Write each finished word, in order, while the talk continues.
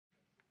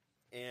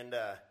And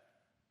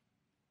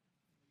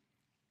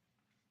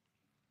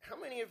how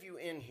many of you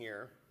in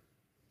here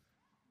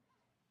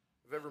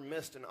have ever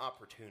missed an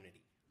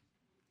opportunity?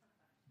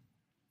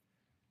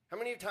 How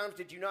many times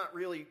did you not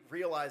really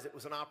realize it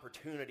was an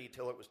opportunity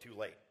till it was too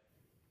late?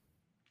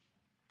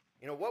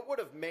 You know, what would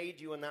have made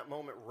you in that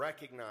moment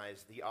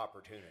recognize the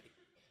opportunity?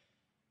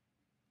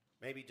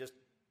 Maybe just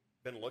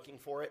been looking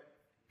for it.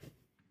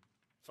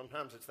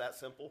 Sometimes it's that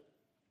simple.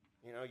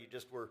 You know,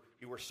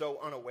 you were so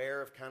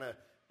unaware of kind of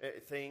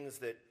things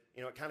that,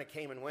 you know, it kind of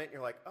came and went, and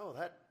you're like, oh,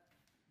 that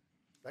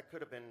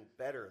could have been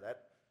better.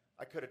 That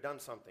I could have done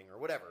something, or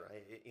whatever,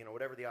 you know,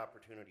 whatever the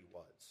opportunity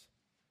was.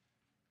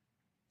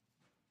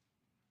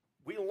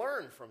 We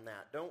learn from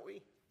that, don't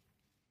we?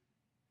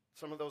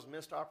 Some of those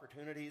missed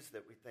opportunities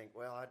that we think,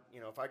 well,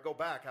 if I go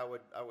back, I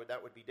would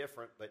that would be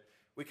different. But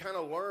we kind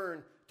of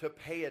learn to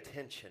pay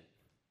attention,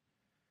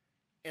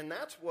 and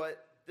that's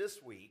what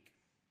this week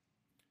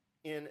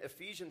in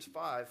Ephesians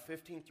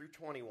 5:15 through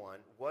 21,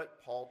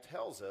 what Paul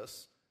tells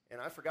us. And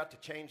I forgot to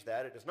change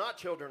that. It is not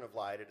children of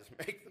light. It is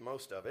make the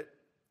most of it.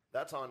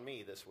 That's on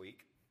me this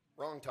week.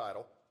 Wrong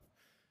title.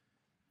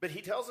 But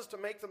he tells us to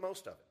make the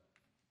most of it.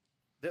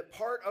 That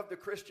part of the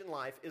Christian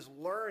life is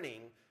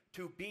learning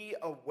to be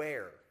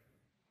aware.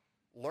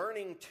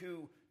 Learning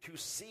to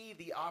see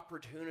the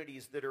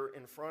opportunities that are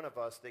in front of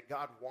us that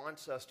God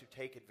wants us to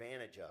take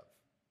advantage of.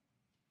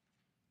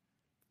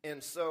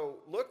 And so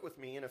look with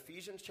me in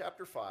Ephesians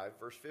chapter 5,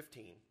 verse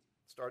 15,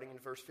 starting in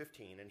verse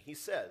 15. And he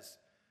says,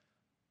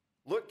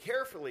 "Look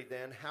carefully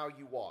then how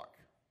you walk,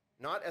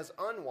 not as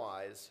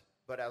unwise,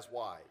 but as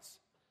wise,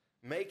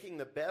 making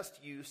the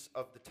best use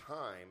of the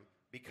time,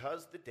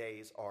 because the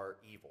days are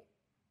evil.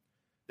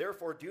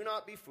 Therefore do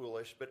not be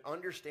foolish, but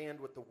understand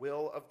what the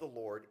will of the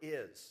Lord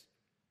is.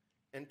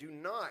 And do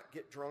not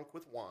get drunk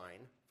with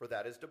wine, for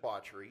that is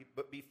debauchery,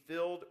 but be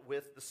filled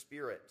with the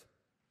Spirit,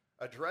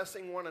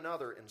 addressing one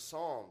another in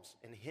psalms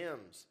and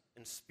hymns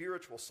and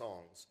spiritual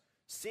songs,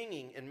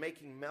 singing and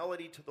making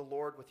melody to the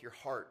Lord with your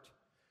heart,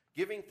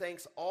 giving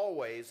thanks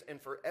always and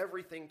for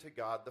everything to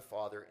God the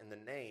Father in the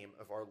name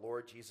of our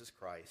Lord Jesus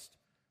Christ,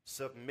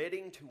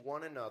 submitting to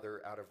one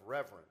another out of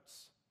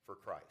reverence for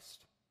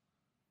Christ."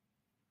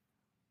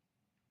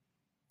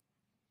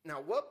 Now,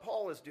 what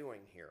Paul is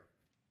doing here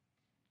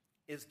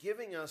is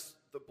giving us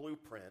the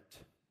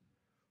blueprint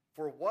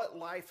for what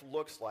life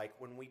looks like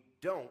when we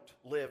don't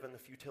live in the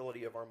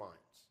futility of our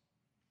minds.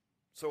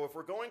 So if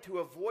we're going to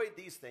avoid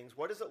these things,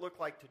 what does it look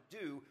like to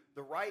do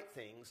the right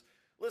things?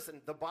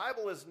 Listen, the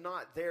Bible is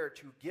not there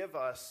to give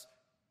us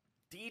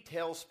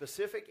detailed,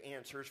 specific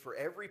answers for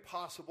every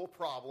possible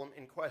problem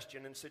and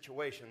question and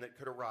situation that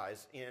could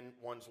arise in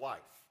one's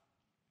life.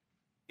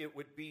 It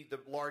would be the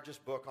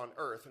largest book on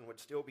earth and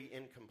would still be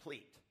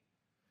incomplete.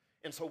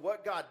 And so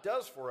what God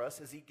does for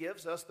us is he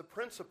gives us the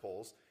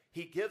principles,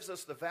 he gives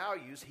us the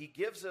values, he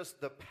gives us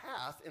the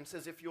path, and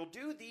says if you'll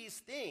do these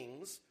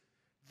things,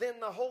 then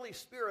the Holy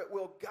Spirit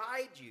will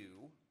guide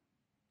you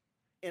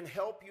and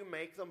help you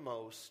make the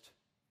most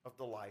of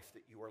the life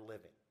that you are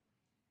living.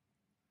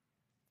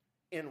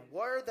 And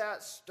where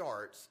that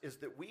starts is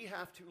that we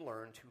have to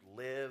learn to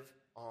live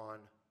on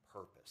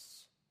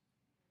purpose.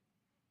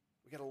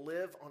 We got to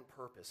live on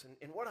purpose.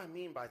 And what I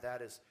mean by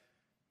that is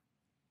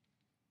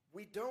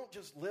we don't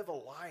just live a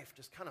life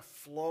just kind of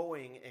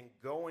flowing and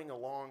going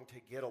along to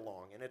get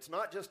along. And it's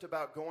not just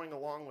about going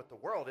along with the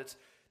world. It's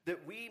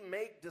that we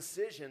make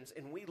decisions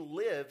and we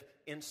live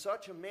in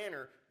such a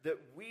manner that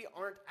we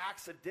aren't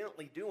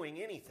accidentally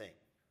doing anything.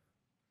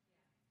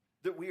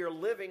 That we are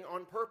living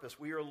on purpose.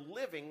 We are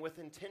living with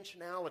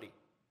intentionality.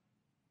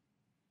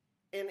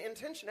 And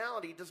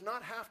intentionality does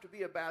not have to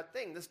be a bad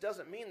thing. This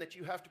doesn't mean that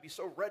you have to be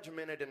so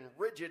regimented and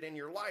rigid in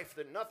your life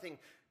that nothing...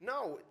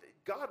 No,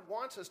 God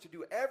wants us to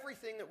do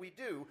everything that we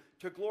do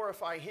to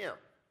glorify him.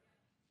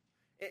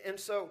 And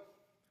so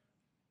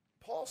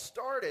Paul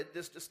started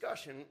this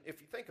discussion,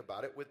 if you think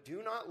about it, with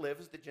do not live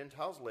as the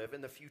Gentiles live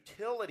in the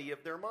futility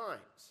of their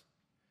minds.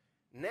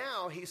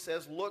 Now he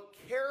says, look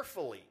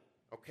carefully,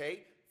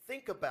 okay?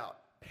 Think about,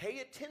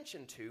 pay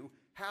attention to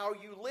how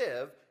you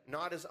live,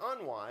 not as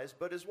unwise,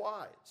 but as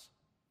wise.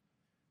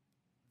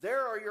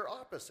 There are your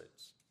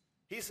opposites.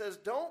 He says,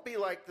 don't be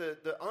like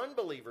the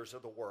unbelievers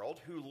of the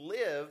world who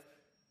live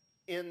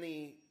in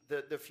the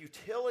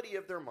futility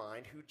of their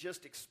mind, who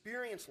just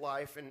experience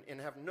life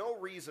and have no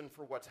reason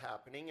for what's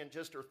happening and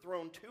just are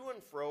thrown to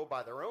and fro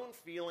by their own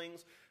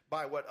feelings,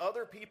 by what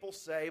other people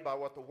say, by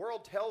what the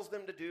world tells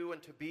them to do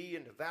and to be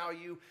and to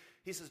value.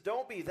 He says,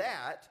 don't be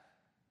that.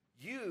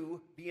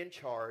 You be in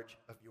charge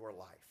of your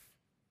life.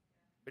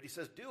 But he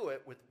says, do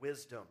it with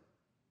wisdom.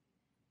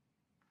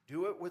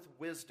 Do it with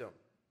wisdom.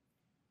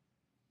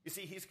 You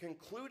see, he's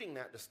concluding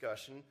that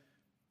discussion,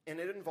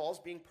 and it involves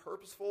being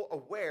purposeful,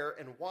 aware,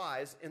 and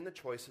wise in the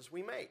choices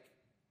we make.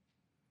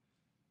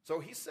 So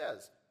he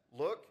says,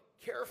 look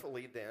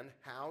carefully then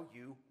how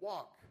you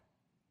walk.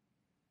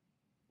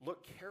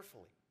 Look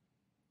carefully.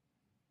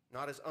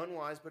 Not as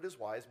unwise, but as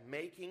wise,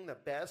 making the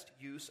best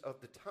use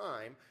of the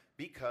time,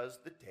 because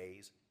the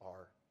days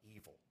are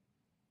evil.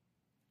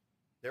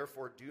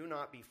 Therefore, do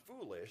not be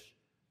foolish,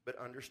 but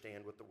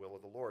understand what the will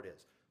of the Lord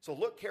is. So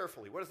look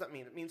carefully. What does that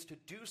mean? It means to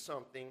do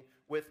something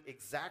with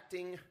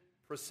exacting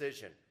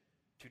precision,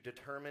 to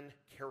determine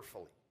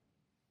carefully.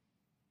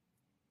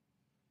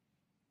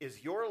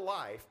 Is your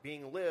life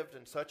being lived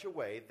in such a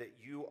way that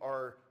you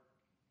are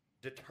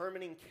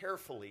determining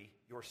carefully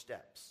your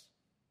steps,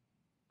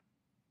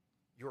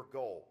 your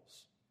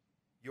goals,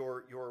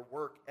 your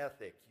work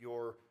ethic,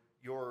 your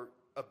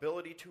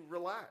ability to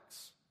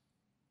relax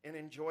and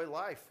enjoy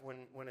life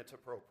when it's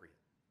appropriate?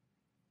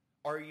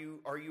 Are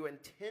you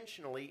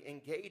intentionally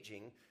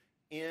engaging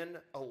in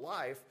a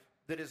life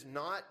that is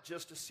not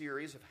just a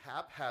series of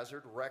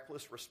haphazard,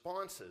 reckless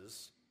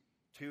responses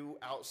to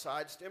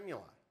outside stimuli?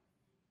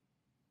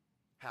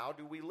 How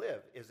do we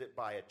live? Is it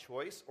by a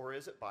choice or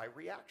is it by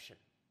reaction?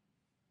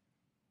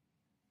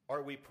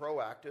 Are we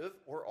proactive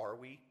or are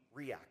we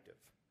reactive?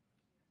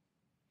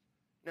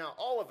 Now,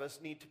 all of us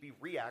need to be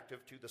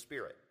reactive to the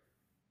Spirit.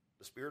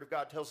 The Spirit of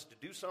God tells us to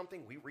do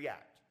something, we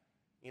react.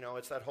 You know,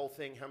 it's that whole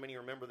thing, how many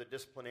remember the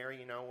disciplinary?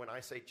 You know, when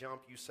I say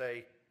jump, you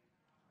say,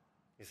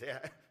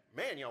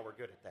 man, y'all were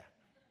good at that.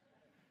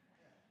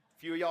 A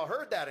few of y'all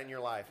heard that in your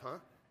life, huh?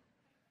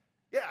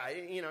 Yeah,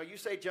 you know, you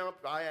say jump,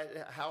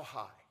 how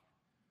high?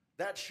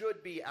 That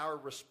should be our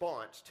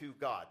response to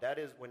God. That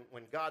is,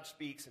 when God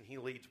speaks and he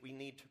leads, we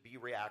need to be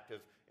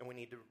reactive and we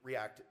need to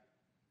react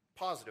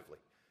positively.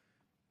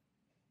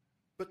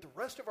 But the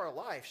rest of our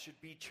life should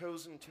be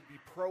chosen to be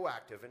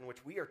proactive, in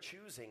which we are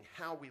choosing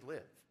how we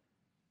live.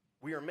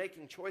 We are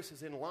making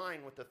choices in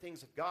line with the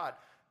things of God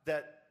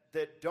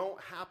that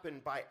don't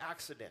happen by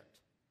accident.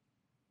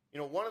 You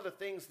know, one of the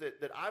things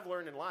that I've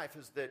learned in life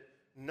is that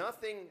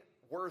nothing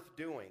worth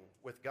doing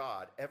with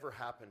God ever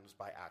happens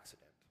by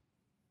accident.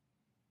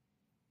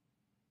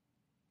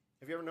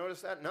 Have you ever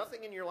noticed that?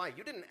 Nothing in your life.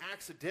 You didn't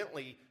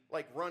accidentally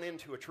run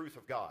into a truth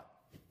of God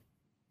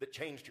that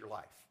changed your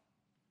life.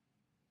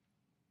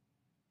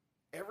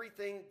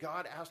 Everything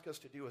God asks us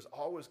to do is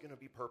always going to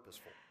be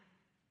purposeful.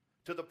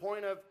 To the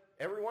point of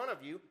every one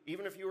of you,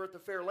 even if you were at the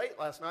fair late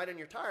last night and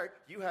you're tired,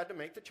 you had to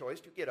make the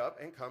choice to get up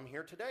and come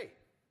here today.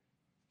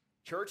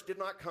 Church did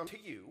not come to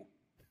you.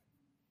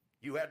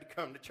 You had to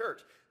come to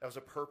church. That was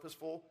a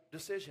purposeful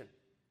decision.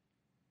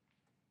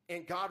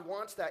 And God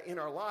wants that in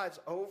our lives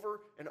over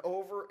and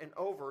over and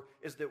over,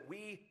 is that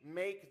we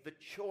make the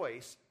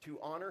choice to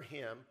honor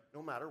him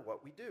no matter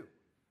what we do.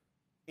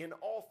 In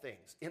all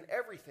things, in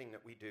everything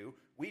that we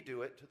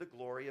do it to the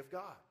glory of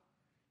God.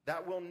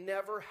 That will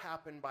never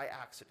happen by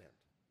accident.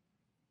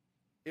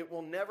 It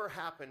will never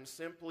happen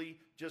simply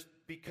just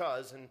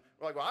because, and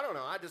we're like, well, I don't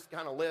know, I just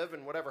kind of live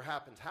and whatever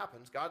happens,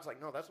 happens. God's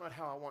like, no, that's not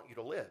how I want you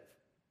to live.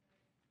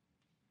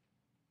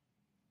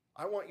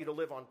 I want you to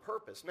live on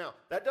purpose. Now,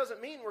 that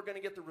doesn't mean we're going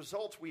to get the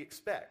results we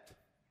expect.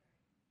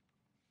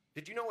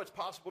 Did you know it's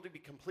possible to be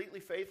completely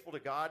faithful to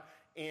God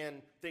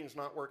and things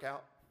not work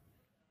out?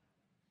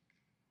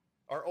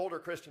 Our older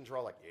Christians are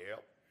all like,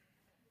 yep.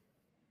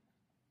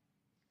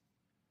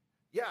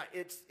 Yeah,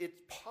 it's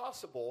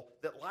possible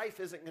that life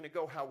isn't going to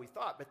go how we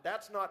thought, but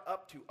that's not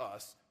up to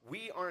us.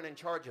 We aren't in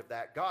charge of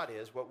that. God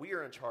is. What we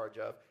are in charge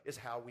of is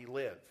how we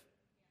live,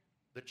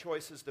 the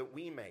choices that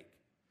we make.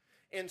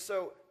 And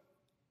so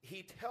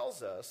he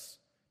tells us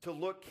to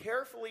look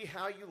carefully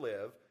how you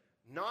live,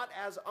 not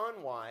as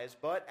unwise,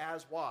 but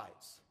as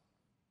wise.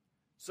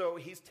 So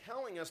he's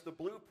telling us the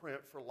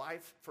blueprint for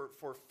life,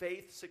 for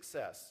faith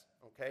success,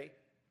 okay?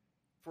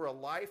 For a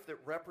life that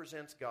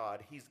represents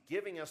God. He's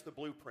giving us the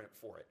blueprint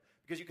for it.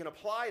 Because you can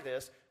apply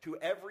this to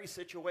every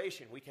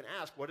situation. We can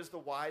ask, what is the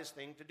wise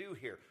thing to do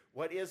here?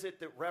 What is it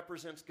that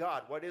represents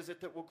God? What is it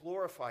that will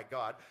glorify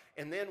God?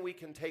 And then we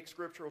can take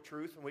scriptural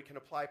truth and we can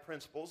apply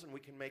principles and we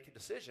can make a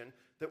decision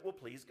that will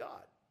please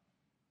God.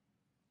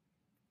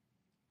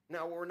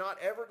 Now, we're not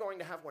ever going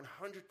to have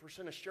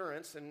 100%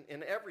 assurance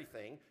in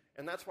everything.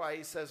 And that's why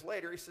he says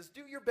later, he says,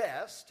 do your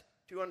best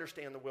to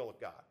understand the will of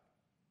God.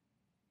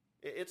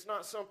 It's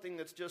not something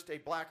that's just a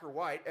black or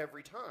white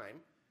every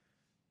time.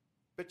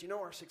 But you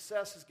know, our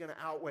success is going to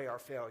outweigh our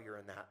failure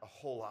in that a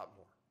whole lot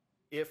more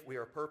if we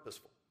are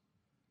purposeful.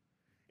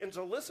 And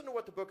so listen to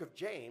what the book of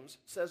James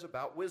says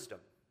about wisdom.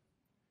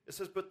 It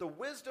says, but the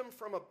wisdom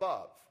from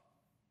above.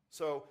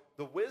 So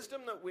the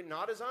wisdom that we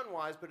not as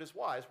unwise but as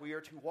wise, we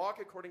are to walk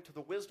according to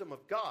the wisdom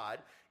of God.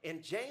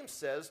 And James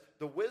says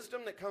the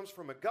wisdom that comes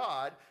from a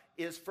God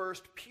is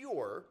first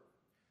pure,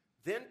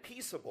 then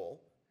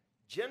peaceable,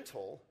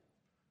 gentle,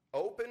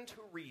 open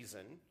to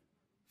reason,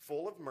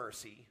 full of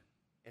mercy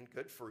and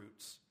good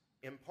fruits,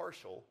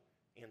 impartial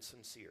and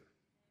sincere.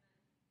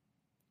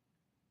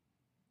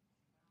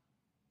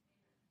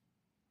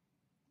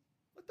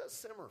 Let that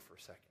simmer for a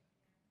second.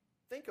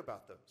 Think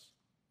about those.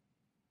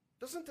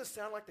 Doesn't this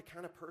sound like the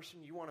kind of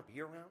person you want to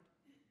be around?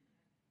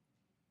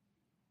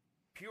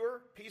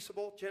 Pure,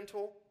 peaceable,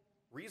 gentle,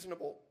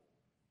 reasonable,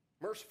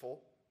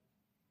 merciful.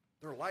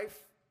 Their life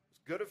is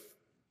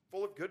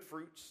full of good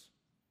fruits,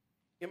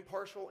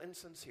 impartial and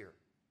sincere.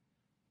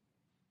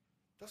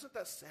 Doesn't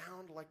that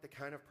sound like the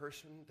kind of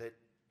person that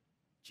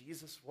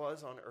Jesus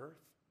was on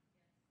earth?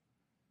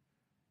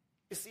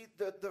 You see,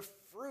 the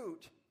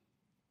fruit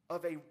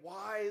of a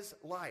wise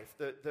life,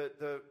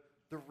 the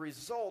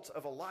results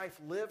of a life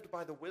lived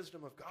by the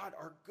wisdom of God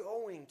are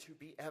going to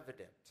be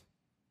evident.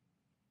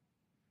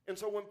 And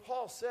so when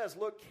Paul says,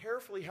 look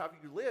carefully how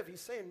you live,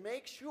 he's saying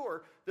make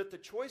sure that the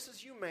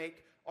choices you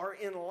make are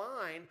in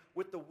line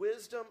with the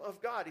wisdom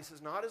of God. He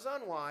says not as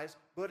unwise,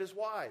 but as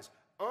wise.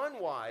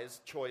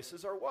 Unwise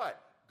choices are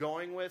what?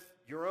 Going with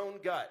your own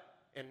gut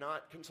and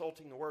not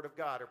consulting the Word of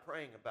God or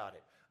praying about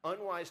it.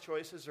 Unwise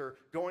choices are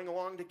going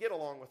along to get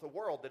along with a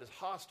world that is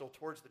hostile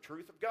towards the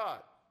truth of God.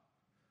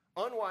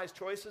 Unwise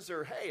choices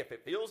are, hey, if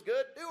it feels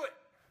good, do it.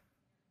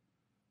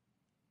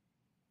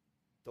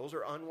 Those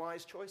are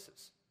unwise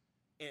choices.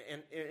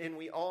 And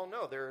we all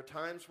know there are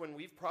times when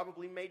we've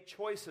probably made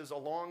choices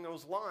along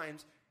those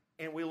lines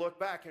and we look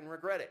back and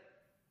regret it.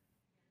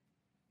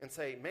 And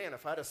say, man,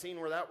 if I'd have seen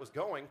where that was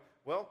going,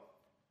 well,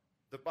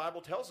 the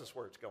Bible tells us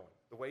where it's going.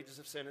 The wages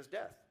of sin is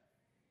death.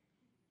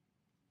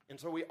 And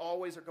so we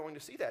always are going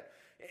to see that.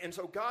 And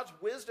so God's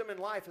wisdom in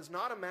life is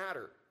not a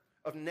matter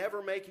of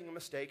never making a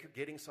mistake or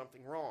getting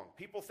something wrong.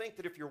 People think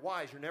that if you're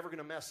wise, you're never going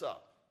to mess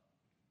up.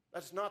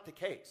 That's not the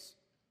case.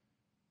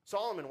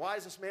 Solomon,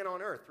 wisest man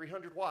on earth,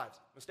 300 wives.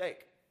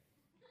 Mistake.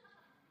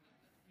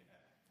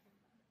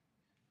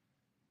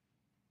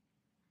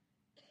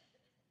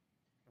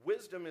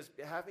 Wisdom is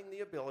having the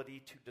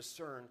ability to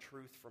discern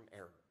truth from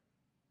error,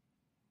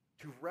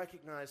 to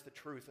recognize the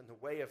truth and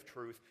the way of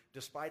truth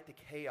despite the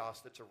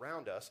chaos that's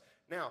around us.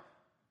 Now,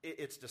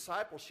 it's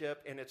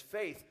discipleship and it's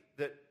faith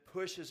that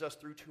pushes us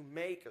through to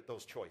make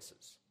those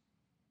choices,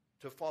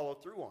 to follow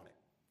through on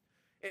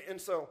it. And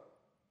so,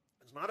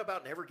 it's not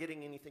about never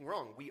getting anything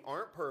wrong. We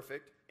aren't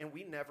perfect, and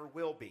we never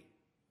will be.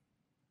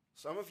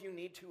 Some of you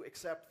need to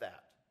accept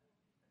that.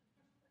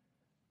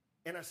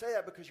 And I say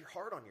that because you're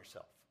hard on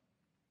yourself.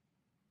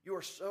 You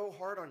are so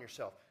hard on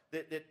yourself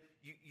that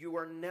you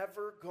are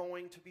never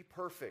going to be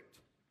perfect.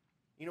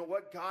 You know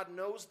what? God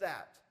knows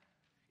that.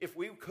 If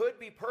we could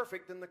be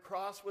perfect, then the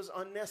cross was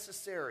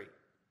unnecessary.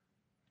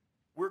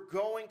 We're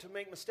going to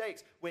make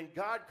mistakes. When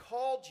God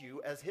called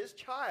you as his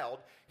child,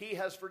 he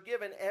has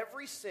forgiven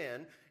every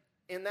sin,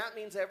 and that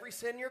means every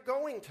sin you're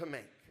going to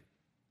make.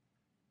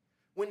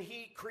 When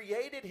he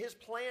created his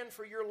plan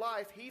for your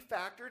life, he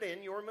factored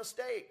in your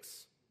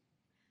mistakes.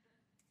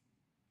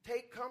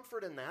 Take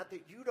comfort in that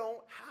you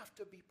don't have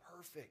to be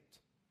perfect.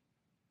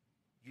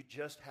 You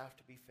just have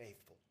to be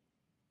faithful.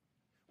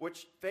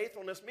 Which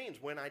faithfulness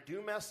means when I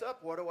do mess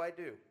up, what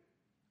do?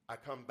 I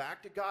come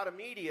back to God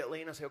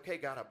immediately and I say, okay,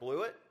 God, I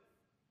blew it.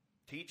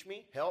 Teach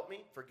me, help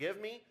me, forgive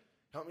me.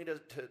 Help me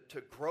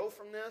to grow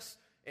from this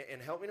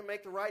and help me to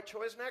make the right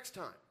choice next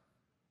time.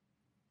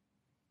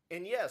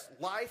 And yes,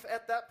 life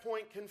at that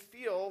point can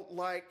feel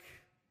like,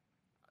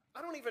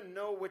 I don't even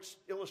know which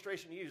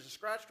illustration you use, a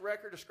scratched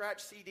record, a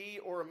scratched CD,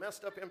 or a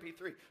messed up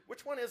MP3.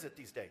 Which one is it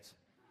these days?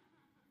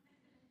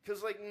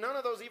 Because none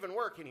of those even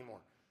work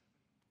anymore.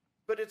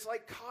 But it's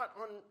like caught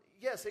on,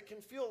 yes, it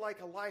can feel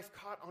like a life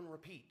caught on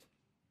repeat.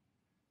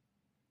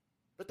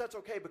 But that's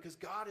okay because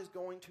God is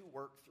going to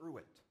work through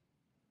it.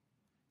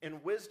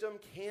 And wisdom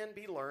can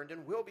be learned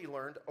and will be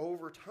learned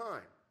over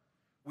time.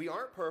 We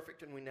aren't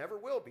perfect and we never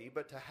will be,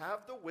 but to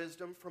have the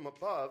wisdom from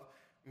above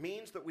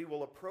means that we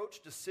will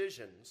approach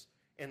decisions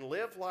and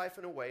live life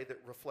in a way that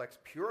reflects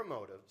pure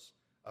motives,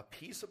 a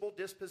peaceable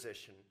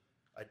disposition,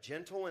 a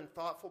gentle and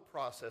thoughtful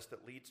process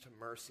that leads to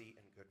mercy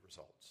and good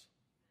results.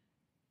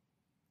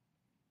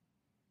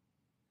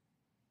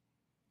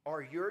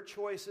 Are your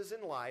choices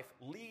in life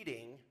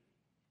leading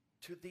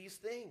to these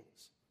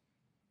things?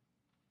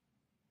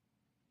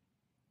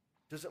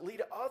 Does it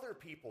lead other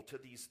people to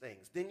these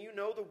things? Then you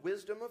know the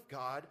wisdom of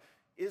God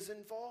is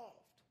involved.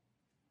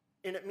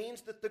 And it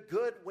means that the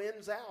good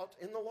wins out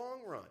in the long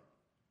run.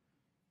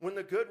 When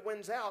the good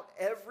wins out,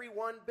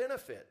 everyone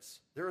benefits.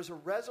 There is a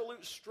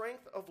resolute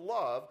strength of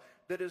love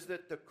that is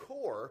at the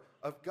core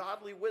of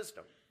godly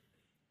wisdom,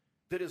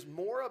 that is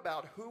more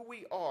about who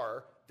we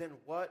are than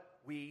what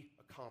we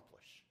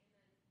accomplish.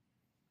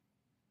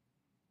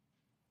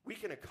 We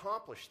can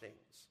accomplish things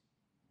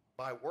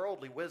by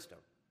worldly wisdom,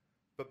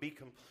 but be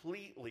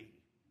completely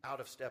out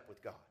of step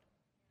with God.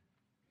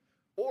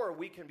 Or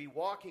we can be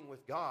walking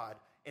with God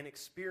and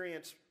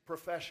experience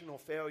professional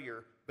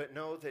failure, but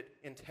know that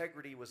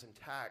integrity was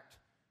intact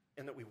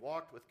and that we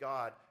walked with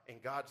God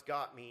and God's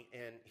got me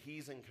and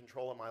he's in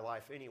control of my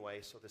life anyway,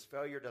 so this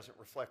failure doesn't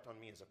reflect on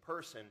me as a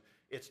person.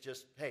 It's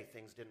just, hey,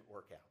 things didn't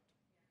work out.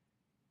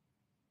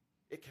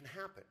 It can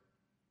happen.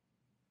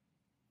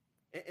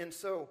 And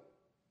so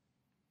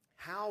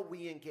how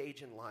we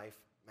engage in life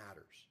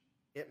matters.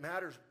 It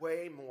matters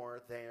way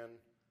more than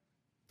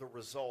the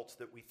results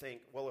that we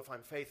think, well, if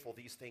I'm faithful,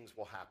 these things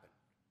will happen.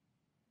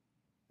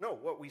 No,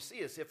 what we see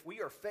is if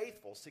we are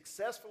faithful,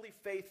 successfully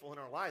faithful in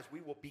our lives, we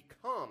will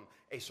become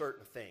a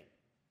certain thing.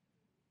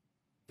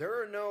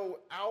 There are no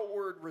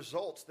outward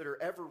results that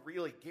are ever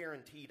really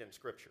guaranteed in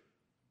Scripture.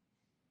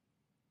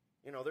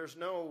 There's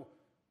no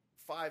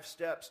 5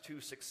 steps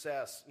to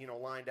success,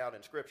 lined out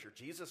in Scripture.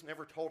 Jesus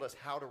never told us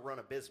how to run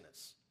a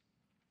business.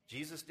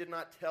 Jesus did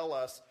not tell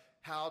us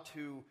how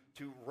to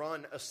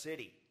run a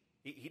city.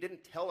 He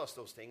didn't tell us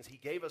those things. He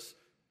gave us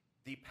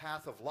the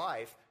path of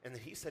life, and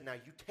then he said, now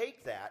you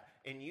take that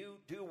and you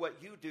do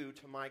what you do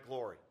to my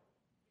glory.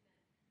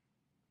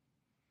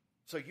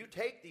 So you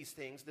take these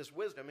things, this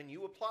wisdom, and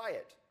you apply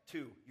it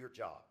to your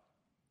job.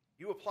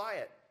 You apply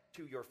it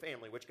to your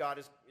family, which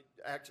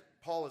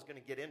Paul is going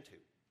to get into.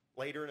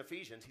 Later in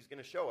Ephesians, he's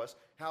going to show us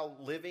how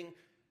living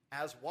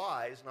as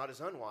wise, not as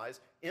unwise,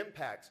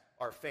 impacts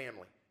our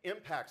family,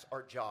 impacts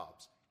our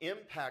jobs,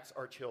 impacts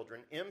our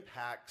children,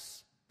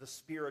 impacts the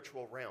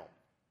spiritual realm.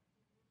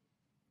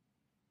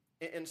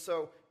 And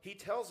so he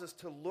tells us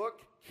to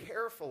look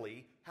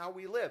carefully how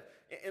we live.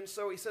 And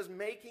so he says,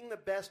 making the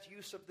best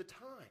use of the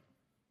time.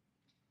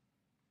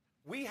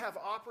 We have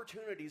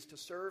opportunities to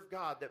serve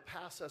God that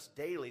pass us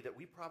daily that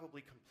we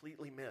probably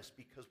completely miss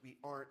because we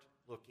aren't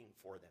looking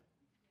for them.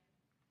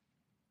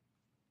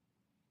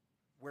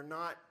 We're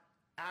not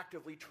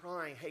actively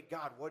trying, hey,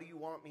 God, what do you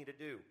want me to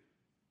do?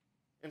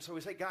 And so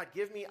we say, God,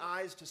 give me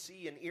eyes to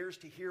see and ears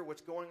to hear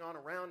what's going on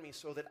around me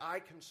so that I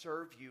can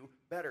serve you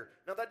better.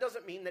 Now, that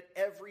doesn't mean that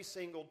every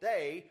single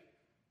day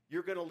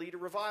you're going to lead a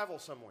revival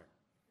somewhere.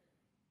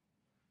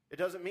 It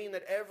doesn't mean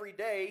that every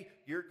day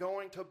you're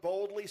going to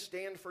boldly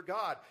stand for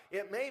God.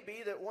 It may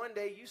be that one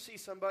day you see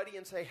somebody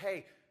and say,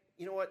 hey,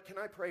 you know what, can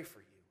I pray for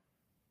you?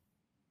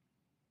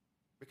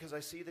 Because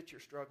I see that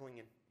you're struggling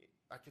and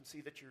I can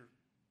see that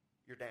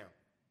you're down.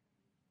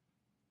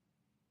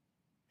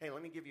 Hey,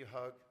 let me give you a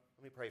hug.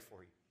 Let me pray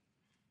for you.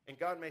 And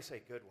God may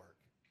say, good work.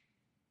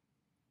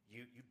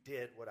 You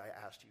did what I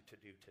asked you to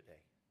do today.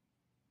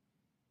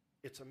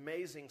 It's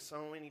amazing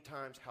so many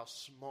times how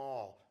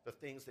small the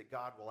things that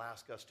God will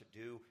ask us to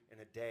do in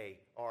a day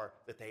are,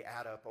 that they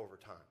add up over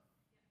time.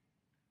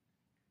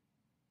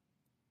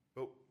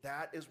 But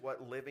that is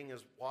what living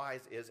as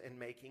wise is, and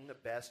making the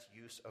best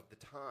use of the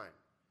time.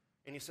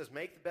 And he says,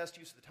 make the best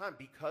use of the time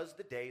because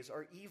the days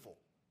are evil.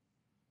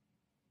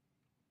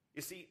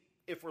 You see,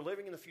 if we're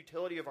living in the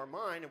futility of our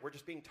mind and we're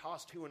just being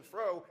tossed to and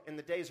fro and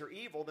the days are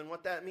evil, then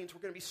what that means,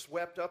 we're going to be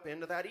swept up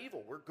into that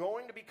evil. We're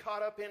going to be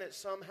caught up in it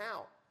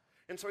somehow.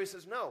 And so he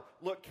says, no,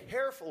 look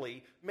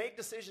carefully, make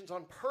decisions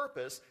on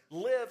purpose,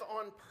 live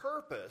on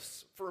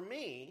purpose for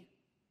me,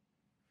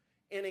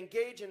 and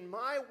engage in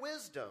my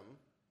wisdom,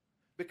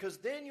 because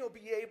then you'll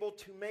be able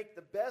to make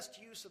the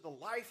best use of the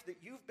life that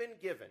you've been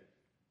given,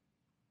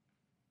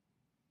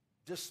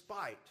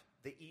 despite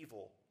the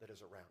evil that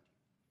is around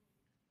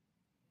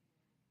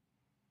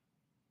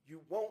you.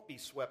 You won't be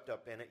swept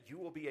up in it. You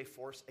will be a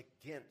force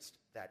against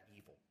that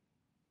evil.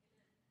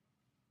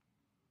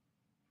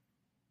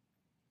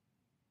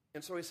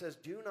 And so he says,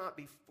 do not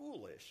be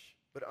foolish,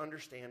 but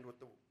understand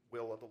what the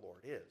will of the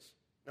Lord is.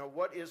 Now,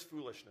 what is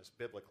foolishness,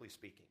 biblically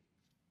speaking?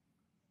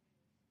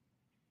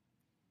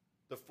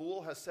 The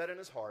fool has said in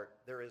his heart,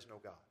 there is no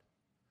God.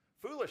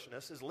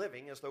 Foolishness is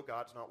living as though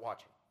God's not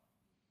watching,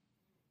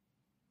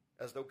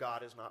 as though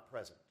God is not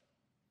present,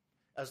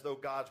 as though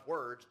God's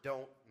words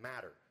don't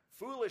matter.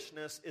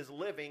 Foolishness is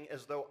living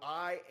as though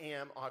I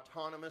am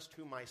autonomous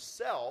to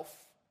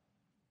myself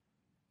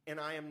and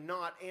I am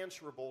not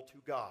answerable to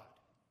God.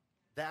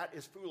 That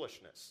is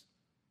foolishness.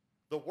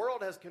 The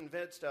world has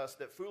convinced us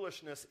that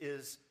foolishness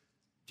is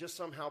just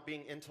somehow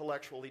being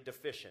intellectually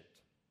deficient.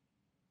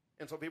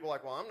 And so people are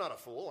like, well, I'm not a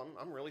fool.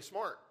 I'm really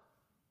smart.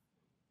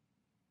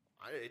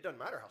 It doesn't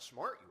matter how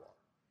smart you are.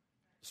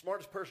 The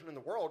smartest person in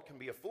the world can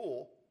be a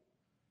fool,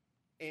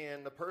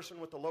 and the person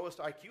with the lowest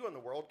IQ in the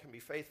world can be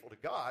faithful to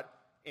God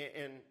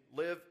and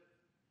live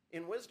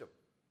in wisdom.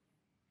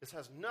 This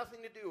has nothing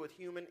to do with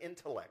human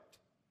intellect.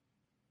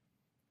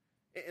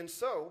 And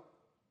so,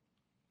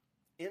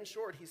 in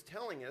short, he's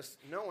telling us,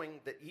 knowing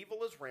that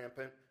evil is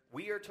rampant,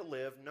 we are to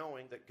live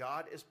knowing that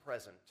God is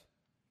present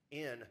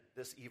in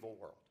this evil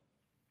world.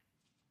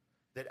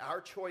 That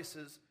our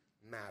choices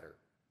matter.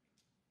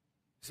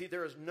 See,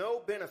 there is no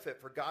benefit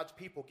for God's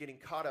people getting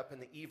caught up in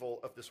the evil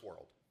of this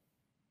world.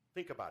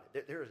 Think about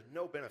it. There is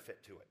no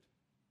benefit to it.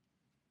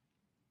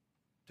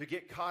 To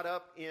get caught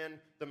up in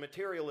the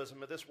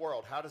materialism of this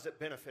world, how does it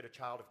benefit a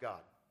child of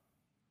God?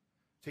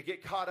 To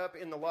get caught up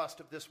in the lust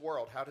of this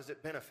world, how does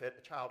it benefit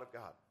a child of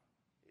God?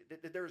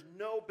 There's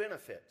no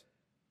benefit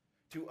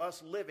to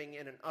us living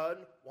in an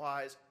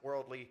unwise,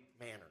 worldly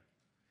manner.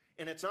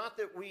 And it's not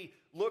that we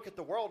look at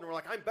the world and we're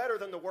like, I'm better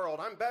than the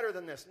world, I'm better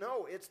than this.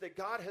 No, it's that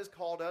God has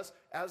called us,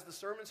 as the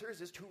sermon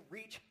series is, to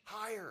reach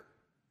higher.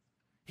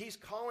 He's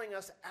calling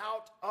us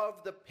out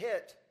of the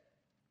pit.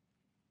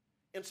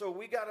 And so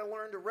we got to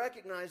learn to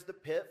recognize the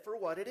pit for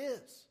what it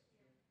is.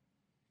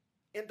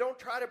 And don't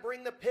try to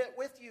bring the pit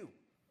with you,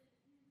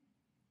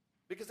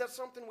 because that's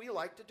something we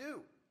like to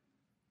do.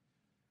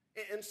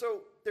 And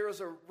so there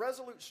is a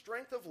resolute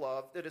strength of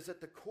love that is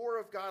at the core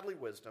of godly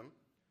wisdom.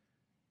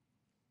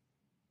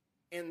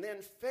 And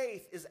then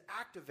faith is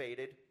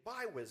activated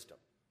by wisdom.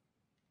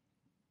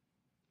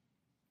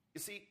 You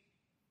see,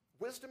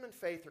 wisdom and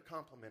faith are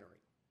complementary.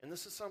 And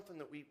this is something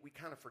that we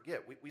kind of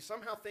forget. We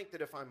somehow think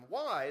that if I'm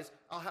wise,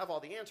 I'll have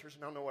all the answers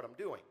and I'll know what I'm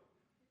doing.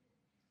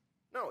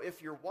 No,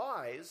 if you're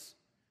wise,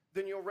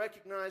 then you'll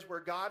recognize where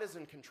God is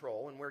in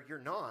control and where you're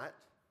not.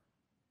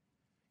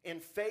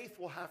 And faith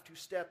will have to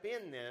step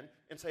in then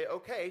and say,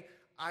 okay,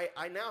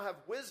 I now have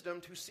wisdom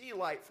to see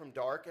light from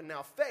dark, and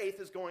now faith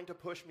is going to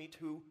push me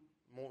to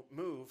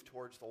move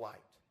towards the light.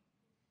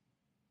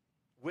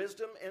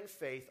 Wisdom and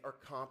faith are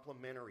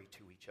complementary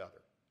to each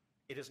other.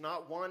 It is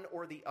not one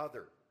or the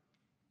other.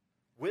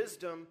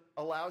 Wisdom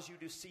allows you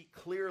to see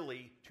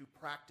clearly to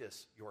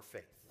practice your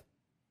faith,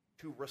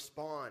 to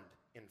respond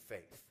in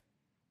faith.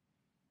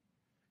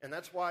 And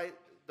that's why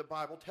the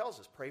Bible tells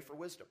us, pray for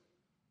wisdom.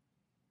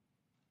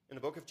 In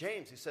the book of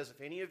James, he says,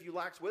 if any of you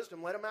lacks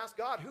wisdom, let him ask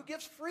God, who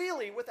gives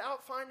freely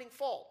without finding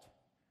fault.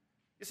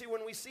 You see,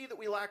 when we see that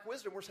we lack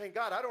wisdom, we're saying,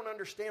 God, I don't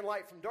understand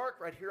light from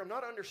dark right here. I'm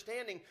not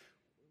understanding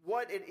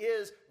what it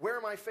is, where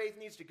my faith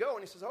needs to go.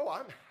 And he says, oh,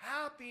 I'm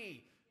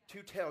happy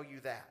to tell you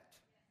that.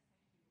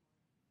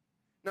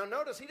 Now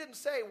notice, he didn't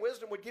say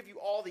wisdom would give you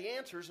all the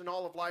answers and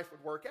all of life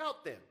would work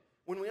out then.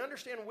 When we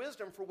understand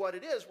wisdom for what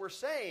it is, we're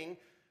saying,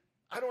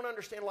 I don't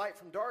understand light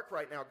from dark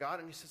right now, God.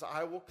 And he says,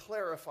 I will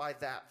clarify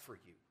that for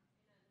you.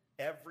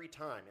 Every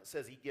time it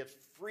says he gives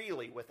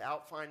freely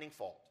without finding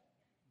fault.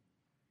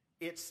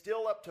 It's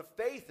still up to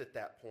faith at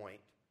that point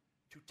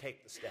to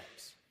take the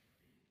steps.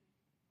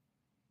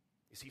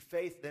 You see,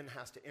 faith then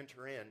has to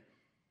enter in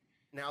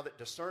now that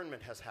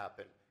discernment has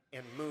happened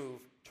and move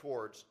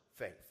towards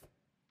faith.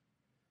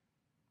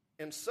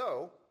 And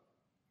so,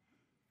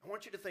 I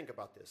want you to think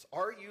about this.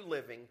 Are you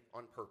living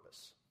on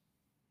purpose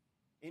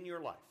in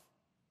your life?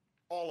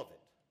 All of it.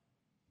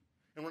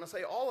 And when I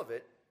say all of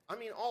it, I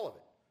mean all of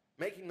it.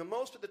 Making the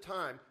most of the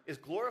time is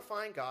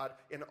glorifying God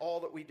in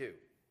all that we do.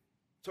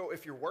 So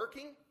if you're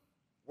working,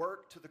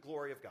 work to the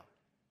glory of God.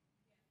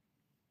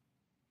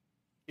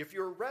 If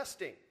you're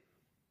resting,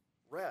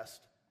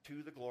 rest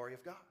to the glory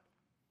of God.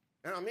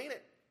 And I mean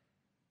it.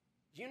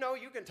 You know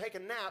you can take a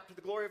nap to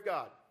the glory of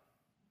God.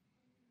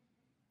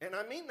 And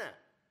I mean that.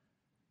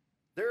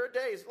 There are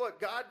days,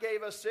 look, God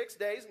gave us 6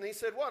 days, and he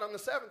said what? On the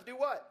seventh, do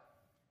what?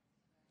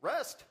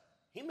 Rest.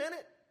 He meant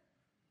it.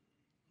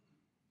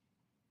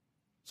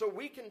 So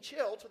we can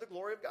chill to the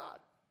glory of God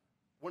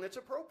when it's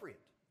appropriate.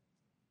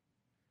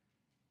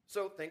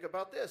 So think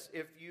about this.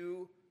 If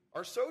you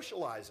are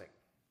socializing,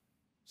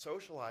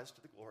 socialize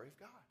to the glory of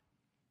God.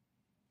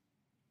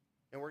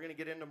 And we're going to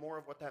get into more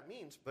of what that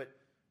means, but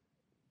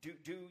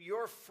do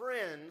your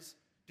friends,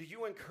 do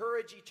you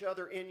encourage each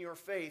other in your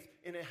faith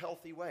in a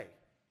healthy way?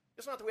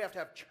 It's not that we have to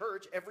have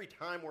church every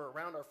time we're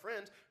around our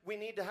friends. We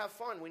need to have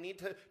fun. We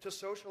need to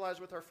socialize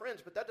with our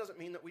friends, but that doesn't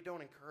mean that we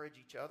don't encourage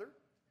each other.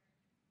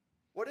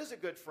 What is a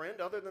good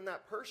friend other than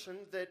that person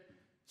that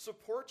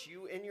supports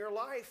you in your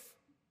life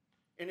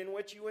and in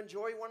which you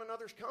enjoy one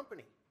another's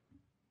company?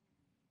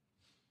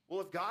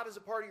 Well, if God is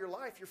a part of your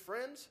life, your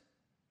friends,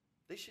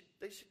 they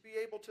should be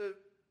able to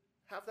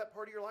have that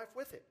part of your life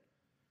with it.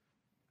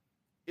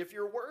 If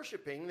you're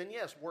worshiping, then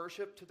yes,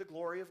 worship to the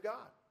glory of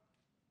God.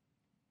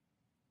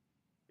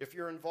 If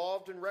you're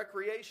involved in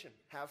recreation,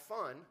 have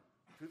fun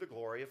to the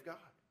glory of God.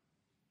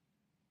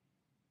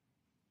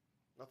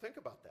 Now think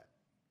about that.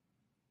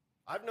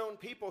 I've known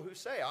people who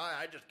say,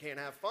 I just can't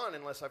have fun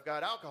unless I've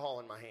got alcohol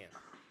in my hand.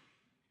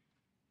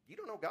 You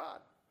don't know God.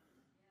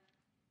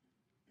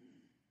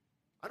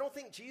 I don't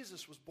think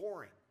Jesus was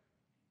boring.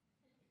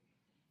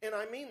 And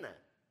I mean that.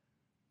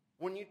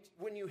 When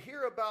you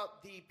hear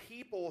about the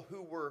people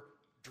who were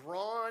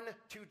drawn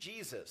to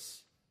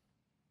Jesus,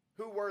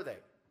 who were they?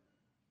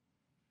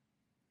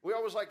 We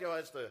always like,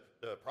 it's the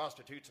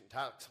prostitutes and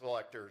tax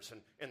collectors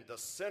and the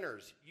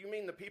sinners. You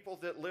mean the people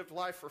that lived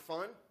life for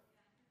fun?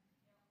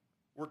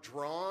 Were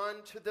drawn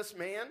to this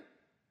man.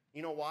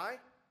 You know why?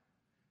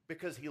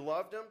 Because he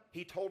loved them.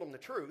 He told them the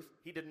truth.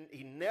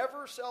 He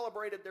never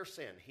celebrated their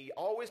sin. He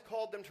always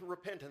called them to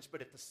repentance,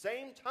 but at the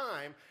same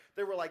time,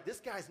 they were like,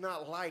 this guy's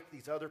not like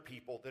these other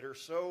people that are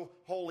so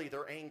holy,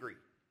 they're angry.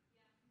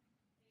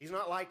 He's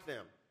not like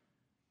them.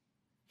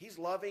 He's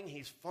loving,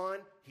 he's fun,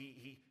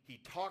 he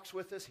talks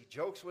with us, he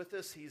jokes with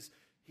us,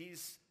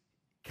 he's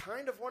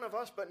kind of one of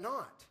us, but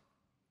not.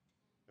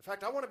 In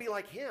fact, I want to be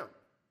like him.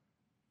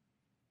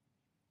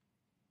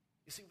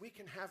 You see, we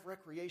can have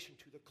recreation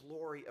to the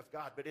glory of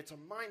God, but it's a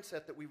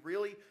mindset that we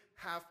really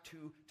have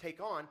to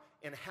take on,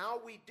 and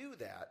how we do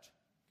that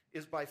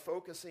is by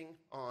focusing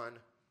on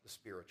the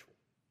spiritual.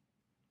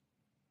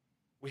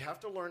 We have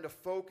to learn to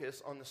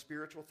focus on the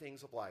spiritual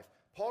things of life.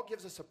 Paul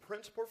gives us a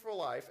principle for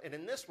life, and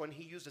in this one,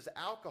 he uses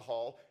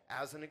alcohol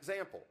as an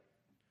example.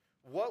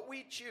 What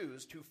we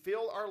choose to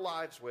fill our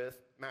lives with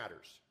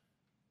matters.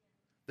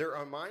 There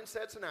are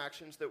mindsets and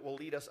actions that will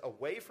lead us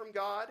away from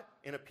God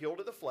and appeal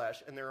to the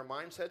flesh, and there are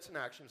mindsets and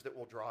actions that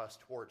will draw us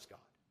towards God.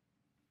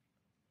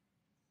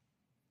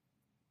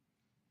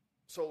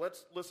 So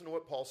let's listen to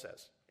what Paul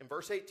says. In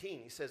verse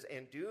 18, he says,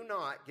 "And do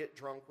not get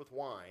drunk with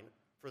wine,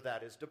 for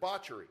that is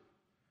debauchery,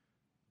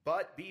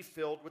 but be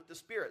filled with the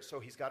Spirit." So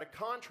he's got a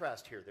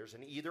contrast here. There's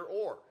an either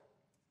or.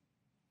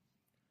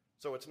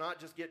 So it's not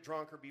just get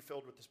drunk or be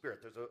filled with the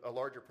Spirit. There's a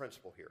larger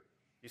principle here.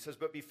 He says,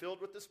 "But be filled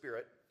with the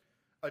Spirit,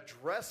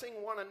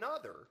 addressing one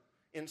another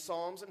in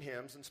psalms and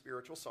hymns and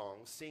spiritual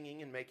songs,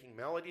 singing and making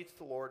melody to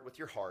the Lord with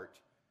your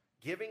heart,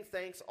 giving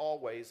thanks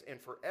always and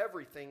for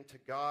everything to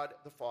God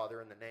the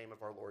Father in the name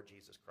of our Lord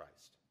Jesus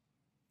Christ.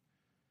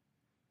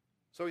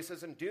 So he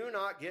says, and do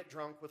not get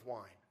drunk with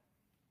wine.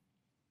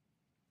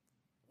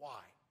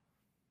 Why?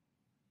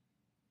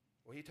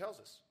 Well, he tells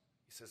us.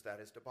 He says that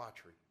is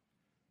debauchery.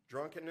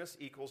 Drunkenness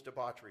equals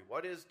debauchery.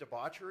 What is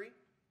debauchery?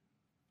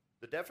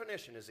 The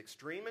definition is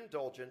extreme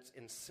indulgence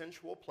in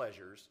sensual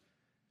pleasures,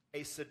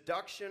 a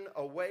seduction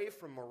away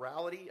from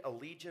morality,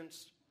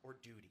 allegiance, or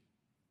duty.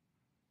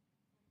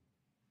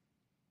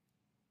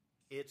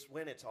 It's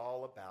when it's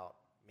all about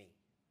me.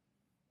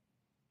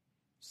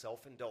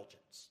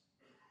 Self-indulgence.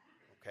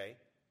 Okay?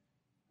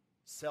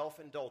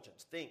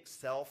 Self-indulgence. Think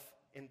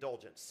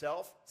self-indulgence.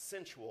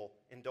 Self-sensual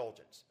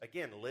indulgence.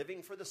 Again,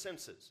 living for the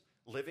senses.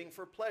 Living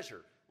for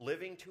pleasure.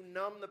 Living to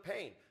numb the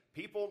pain.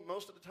 People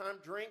most of the time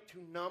drink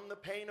to numb the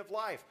pain of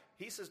life.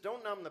 He says,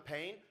 don't numb the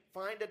pain.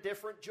 Find a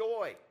different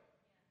joy.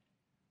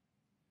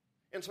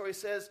 And so he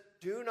says,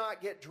 do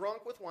not get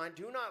drunk with wine.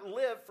 Do not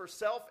live for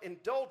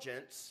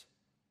self-indulgence,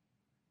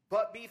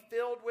 but be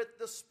filled with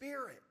the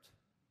Spirit.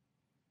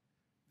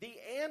 The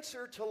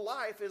answer to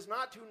life is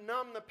not to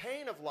numb the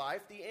pain of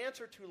life. The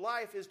answer to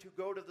life is to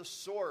go to the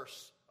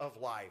source of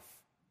life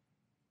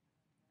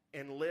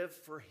and live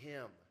for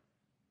Him.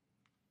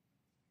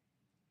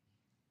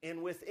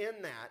 And within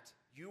that,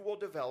 you will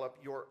develop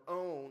your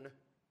own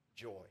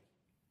joy.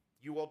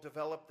 You will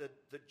develop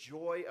the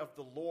joy of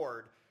the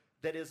Lord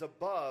that is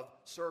above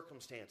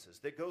circumstances,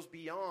 that goes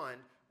beyond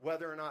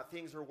whether or not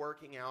things are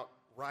working out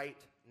right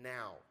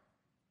now.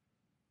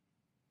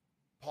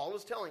 Paul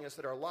is telling us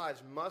that our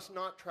lives must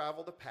not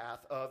travel the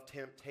path of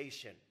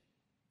temptation.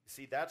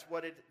 See, that's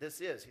what this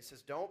is. He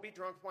says, don't be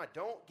drunk with wine.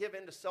 Don't give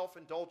in to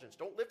self-indulgence.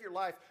 Don't live your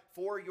life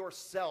for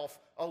yourself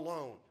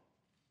alone.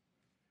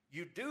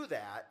 You do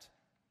that,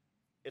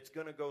 it's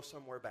going to go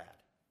somewhere bad.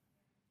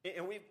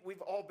 And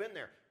we've all been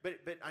there. But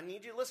I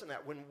need you to listen to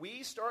that. When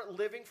we start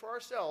living for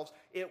ourselves,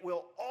 it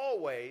will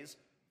always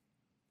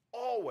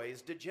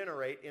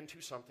degenerate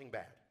into something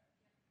bad.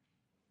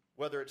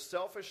 Whether it's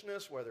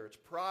selfishness, whether it's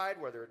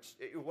pride, whether it's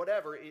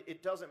whatever,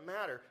 it doesn't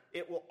matter.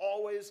 It will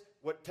always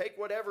take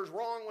whatever's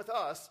wrong with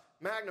us,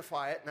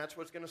 magnify it, and that's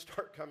what's going to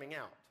start coming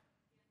out.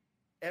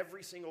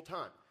 Every single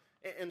time.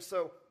 And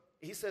so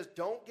he says,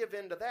 don't give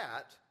in to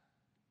that,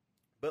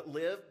 but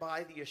live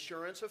by the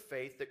assurance of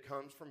faith that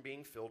comes from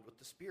being filled with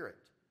the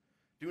Spirit.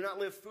 Do not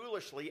live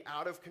foolishly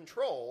out of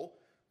control,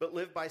 but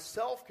live by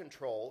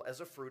self-control as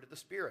a fruit of the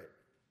Spirit.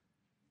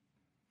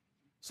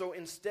 So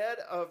instead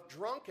of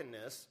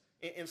drunkenness,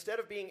 instead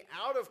of being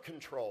out of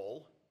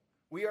control,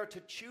 we are to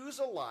choose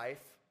a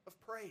life of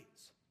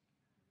praise.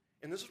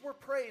 And this is where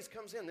praise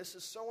comes in. This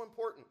is so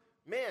important.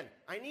 Men,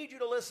 I need you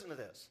to listen to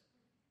this.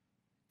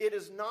 It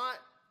is not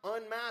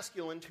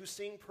unmasculine to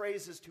sing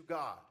praises to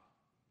God.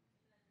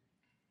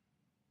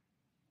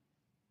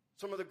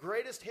 Some of the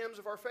greatest hymns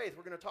of our faith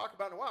we're going to talk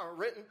about in a while are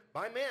written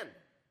by men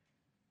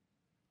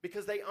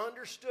because they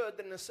understood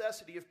the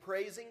necessity of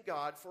praising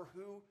God for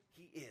who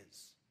He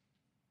is.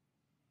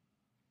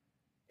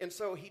 And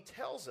so he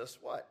tells us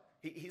what?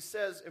 He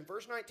says in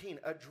verse 19,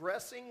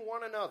 addressing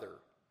one another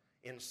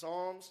in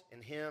psalms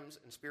and hymns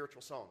and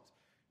spiritual songs.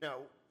 Now,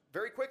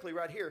 very quickly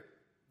right here,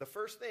 the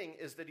first thing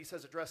is that he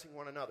says addressing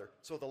one another.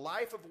 So the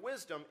life of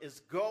wisdom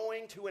is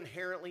going to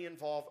inherently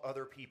involve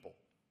other people.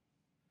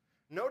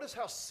 Notice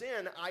how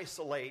sin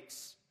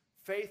isolates,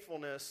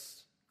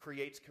 faithfulness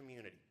creates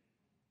community.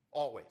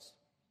 Always.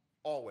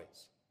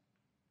 Always.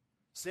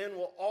 Sin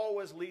will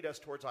always lead us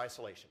towards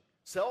isolation.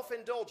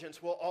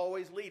 Self-indulgence will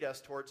always lead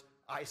us towards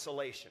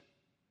isolation.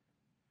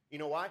 You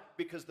know why?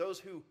 Because those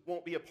who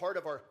won't be a part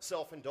of our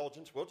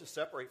self-indulgence will just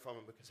separate from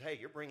them because, hey,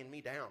 you're bringing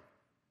me down.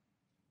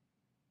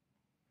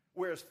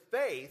 Whereas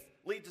faith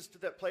leads us to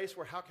that place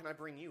where how can I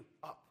bring you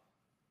up?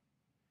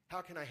 How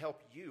can I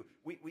help you?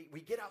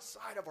 We get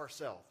outside of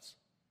ourselves.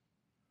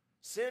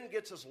 Sin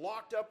gets us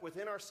locked up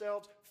within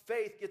ourselves.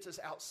 Faith gets us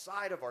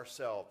outside of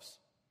ourselves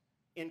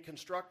in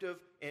constructive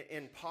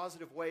and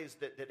positive ways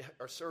that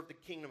are serve the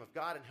kingdom of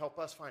God and help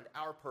us find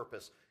our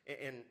purpose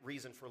and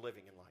reason for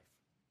living in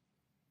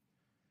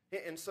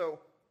life. And so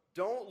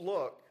don't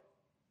look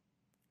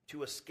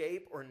to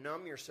escape or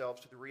numb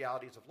yourselves to the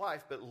realities of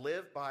life, but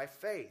live by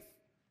faith.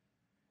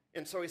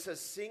 And so he says,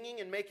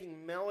 singing and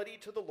making melody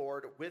to the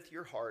Lord with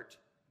your heart,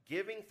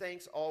 giving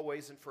thanks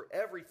always and for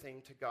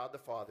everything to God the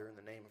Father in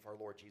the name of our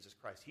Lord Jesus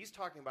Christ. He's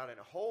talking about in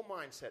a whole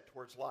mindset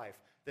towards life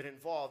that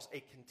involves a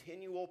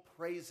continual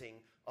praising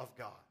of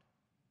God.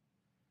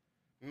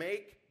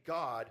 Make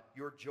God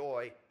your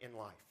joy in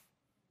life.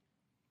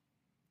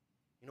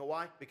 You know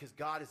why? Because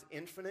God is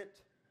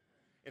infinite,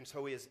 and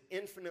so He is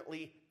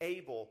infinitely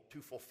able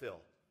to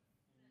fulfill.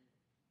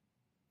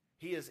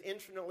 He is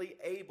infinitely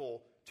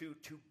able to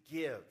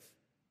give.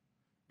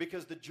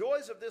 Because the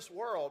joys of this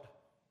world,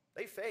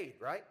 they fade,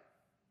 right?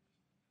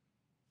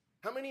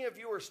 How many of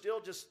you are still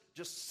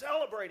just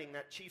celebrating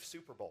that Chiefs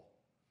Super Bowl?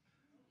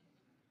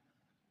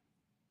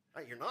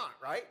 You're not,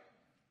 right?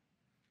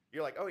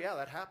 You're like, oh yeah,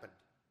 that happened.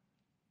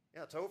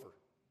 Yeah, it's over.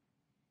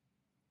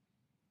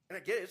 And I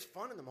get it, it's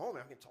fun in the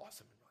moment. I mean, it's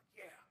awesome. I'm like,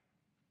 yeah.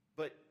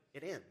 But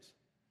It ends.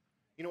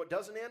 You know what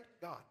doesn't end?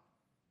 God.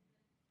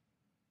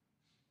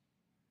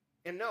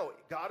 And no,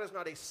 God is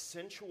not a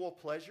sensual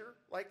pleasure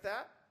like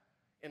that.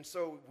 And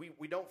so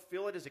we don't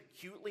feel it as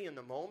acutely in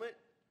the moment.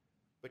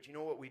 But you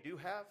know what we do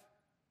have?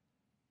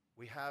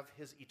 We have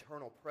his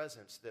eternal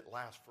presence that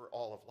lasts for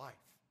all of life.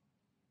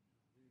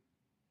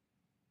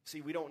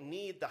 See, we don't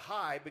need the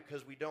high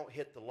because we don't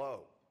hit the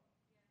low.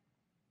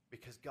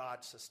 Because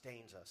God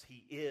sustains us.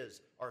 He is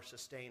our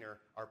sustainer,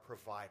 our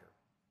provider.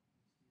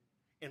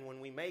 And when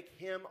we make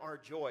him our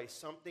joy,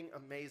 something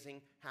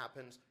amazing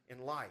happens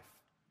in life.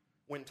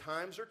 When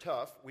times are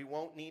tough, we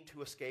won't need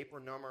to escape or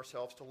numb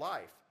ourselves to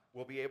life.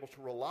 We'll be able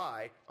to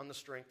rely on the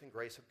strength and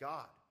grace of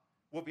God.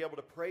 We'll be able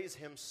to praise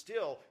him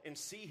still and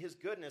see his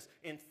goodness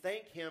and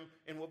thank him,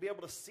 and we'll be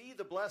able to see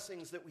the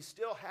blessings that we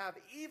still have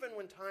even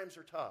when times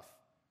are tough.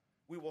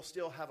 We will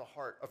still have a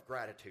heart of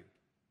gratitude.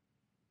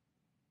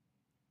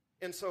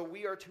 And so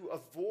we are to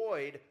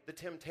avoid the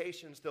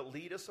temptations that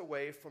lead us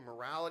away from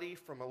morality,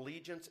 from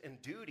allegiance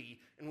and duty,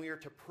 and we are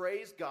to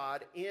praise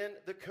God in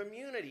the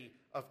community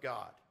of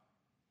God.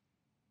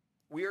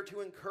 We are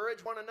to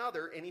encourage one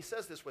another, and he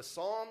says this with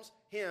psalms,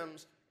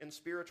 hymns, and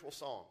spiritual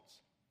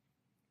songs.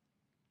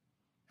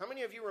 How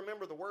many of you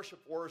remember the worship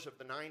wars of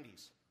the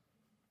 90s?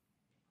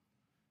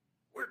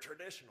 We're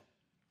traditional.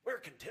 We're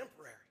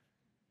contemporary.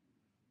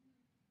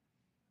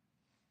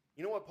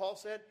 You know what Paul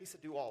said? He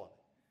said, do all of it.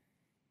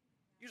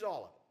 Use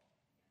all of it.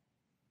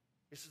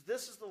 He says,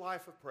 this is the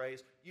life of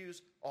praise.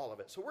 Use all of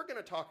it. So we're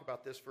going to talk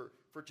about this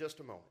for just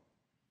a moment.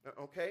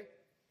 Okay?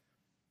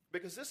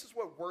 Because this is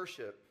what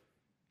worship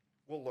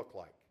will look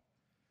like.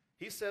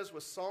 He says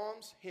with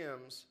psalms,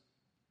 hymns,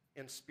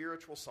 and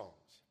spiritual songs.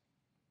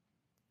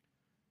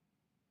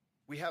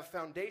 We have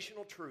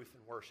foundational truth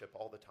in worship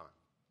all the time.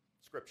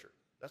 Scripture.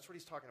 That's what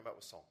he's talking about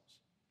with psalms.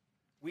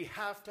 We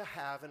have to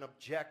have an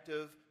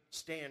objective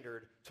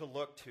standard to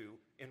look to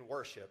in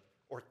worship,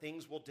 or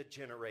things will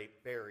degenerate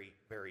very,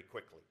 very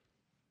quickly.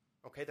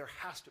 Okay, there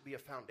has to be a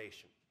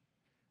foundation.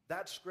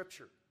 That's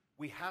Scripture.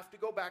 We have to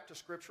go back to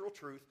scriptural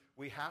truth.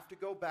 We have to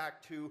go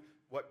back to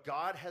what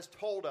God has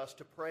told us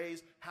to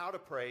praise, how to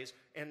praise,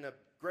 and the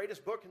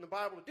greatest book in the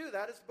Bible to do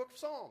that is the book of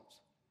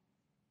Psalms.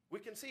 We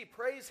can see,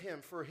 praise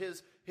him for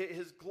his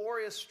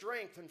glorious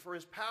strength and for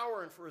his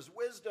power and for his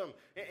wisdom.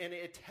 And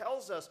it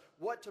tells us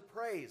what to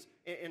praise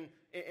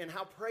and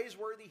how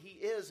praiseworthy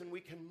he is, and we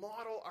can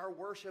model our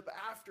worship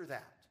after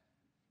that.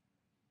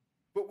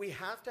 But we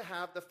have to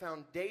have the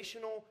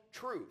foundational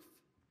truth.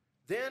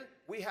 Then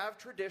we have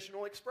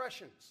traditional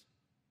expressions.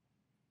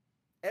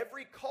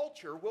 Every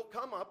culture will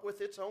come up with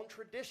its own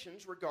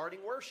traditions regarding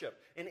worship.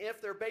 And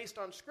if they're based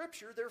on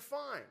Scripture, they're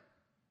fine.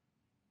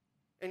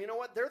 And you know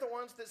what? They're the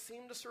ones that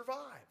seem to survive.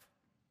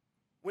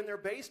 When they're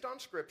based on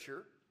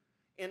Scripture,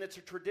 and it's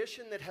a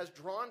tradition that has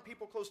drawn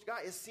people close to God,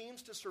 it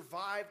seems to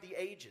survive the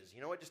ages.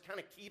 You know, it just kind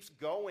of keeps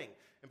going.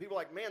 And people are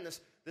like, man,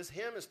 this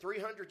hymn is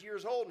 300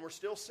 years old, and we're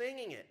still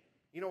singing it.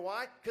 You know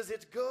why? Because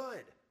it's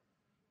good.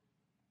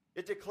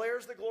 It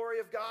declares the glory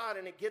of God,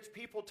 and it gets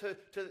people to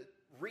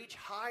reach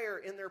higher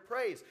in their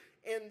praise.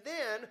 And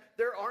then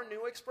there are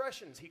new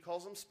expressions. He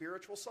calls them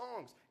spiritual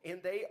songs,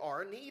 and they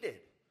are needed.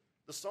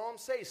 The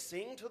Psalms say,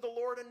 sing to the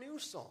Lord a new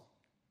song.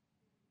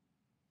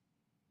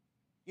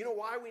 You know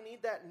why we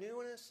need that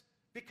newness?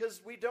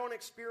 Because we don't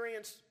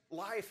experience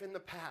life in the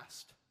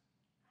past.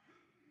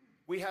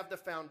 We have the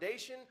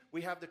foundation,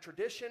 we have the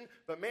tradition,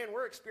 but man,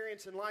 we're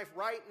experiencing life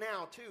right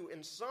now too.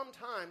 And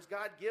sometimes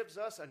God gives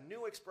us a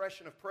new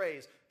expression of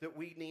praise that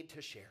we need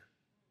to share.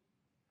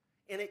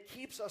 And it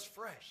keeps us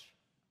fresh.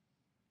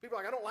 People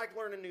are like, I don't like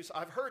learning new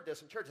songs. I've heard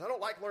this in churches. I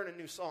don't like learning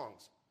new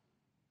songs.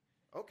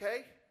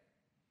 Okay.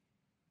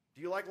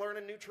 Do you like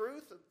learning new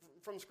truth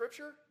from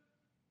Scripture?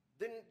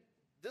 Then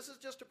this is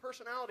just a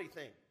personality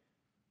thing.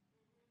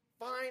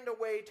 Find a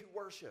way to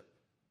worship.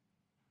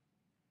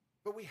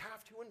 But we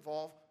have to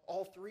involve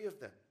all three of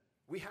them.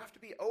 We have to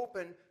be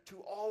open to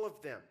all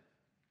of them.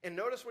 And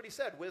notice what he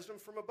said, wisdom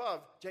from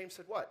above. James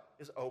said what?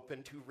 Is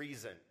open to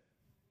reason.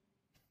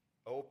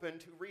 Open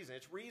to reason.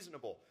 It's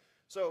reasonable.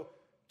 So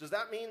does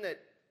that mean that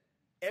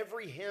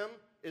every hymn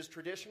is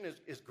tradition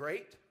is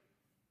great?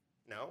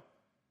 No.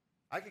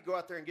 I could go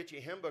out there and get you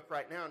a hymn book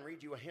right now and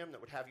read you a hymn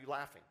that would have you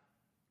laughing.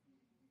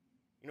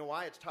 You know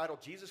why? It's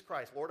titled Jesus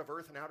Christ, Lord of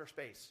Earth and Outer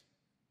Space.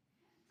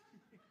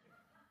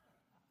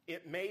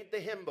 It made the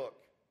hymn book.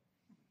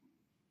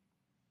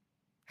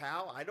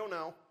 How? I don't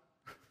know.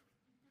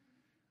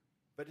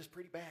 But it's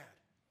pretty bad.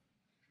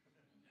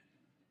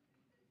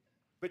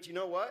 But you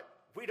know what?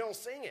 We don't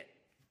sing it.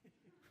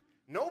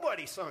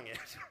 Nobody sung it.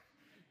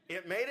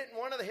 It made it in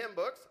one of the hymn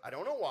books. I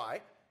don't know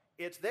why.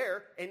 It's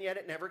there, and yet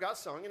it never got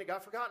sung, and it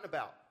got forgotten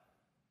about.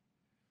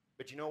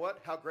 But you know what?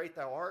 How great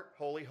thou art,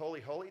 holy,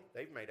 holy, holy.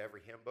 They've made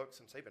every hymn book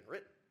since they've been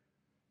written.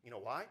 You know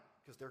why?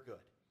 Because they're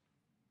good.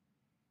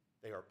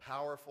 They are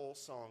powerful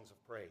songs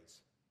of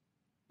praise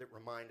that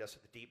remind us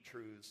of the deep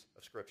truths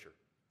of Scripture.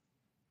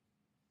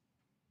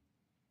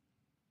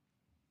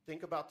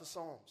 Think about the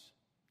Psalms.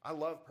 I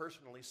love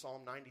personally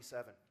Psalm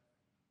 97.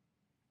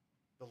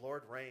 The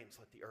Lord reigns,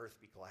 let the earth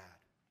be glad.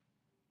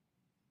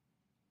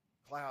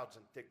 Clouds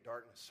and thick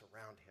darkness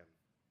surround him.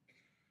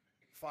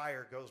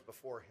 Fire goes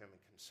before him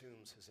and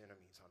consumes his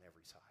enemies on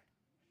every side.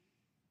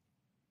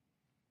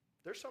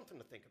 There's something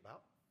to think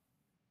about.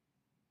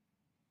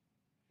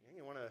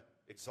 You want an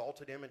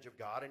exalted image of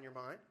God in your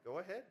mind? Go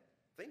ahead.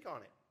 Think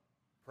on it.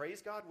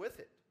 Praise God with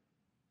it.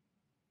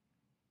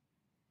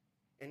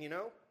 And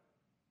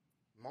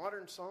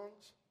modern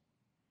songs,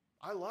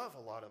 I love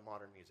a lot of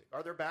modern music.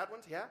 Are there bad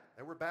ones? Yeah,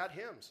 there were bad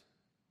hymns.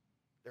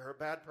 There are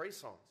bad praise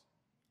songs.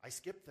 I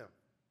skip them.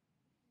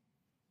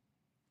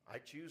 I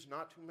choose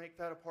not to make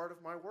that a part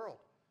of my world.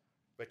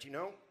 But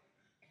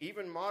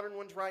even modern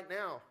ones right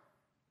now,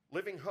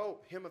 Living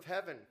Hope, Hymn of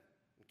Heaven,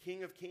 and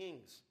King of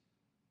Kings,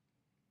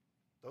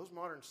 those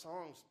modern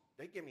songs,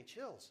 they give me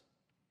chills.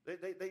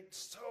 They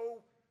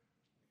so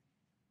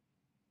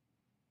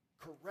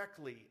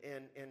correctly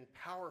and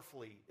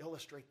powerfully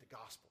illustrate the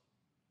gospel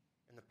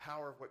and the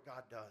power of what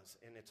God does,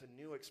 and it's a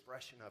new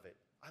expression of it.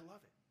 I love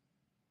it.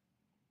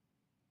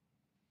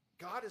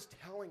 God is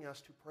telling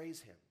us to praise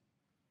Him.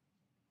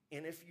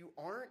 And if you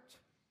aren't,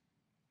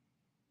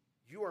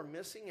 you are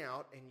missing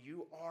out and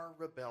you are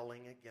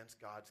rebelling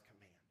against God's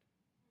command.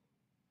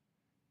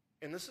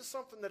 And this is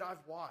something that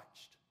I've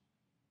watched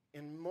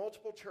in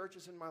multiple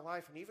churches in my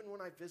life, and even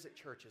when I visit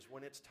churches,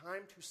 when it's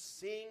time to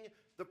sing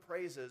the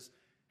praises,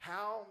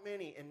 how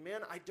many, and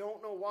men, I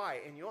don't know why,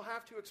 and you'll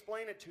have to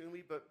explain it to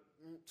me, but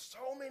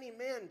so many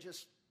men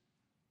just,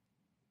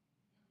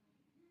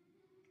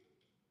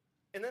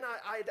 and then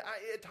I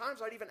at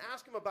times I'd even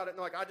ask them about it, and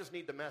they're like, I just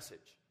need the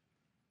message.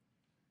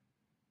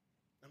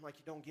 I'm like,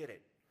 you don't get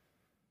it.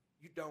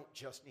 You don't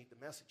just need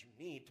the message.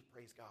 You need to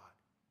praise God.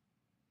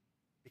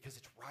 Because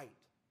it's right.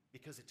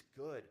 Because it's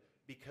good.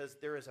 Because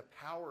there is a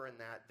power in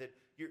that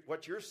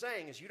what you're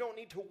saying is you don't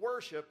need to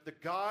worship the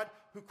God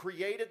who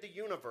created the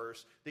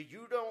universe, that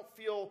you don't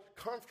feel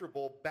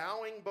comfortable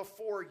bowing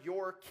before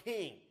your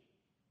king.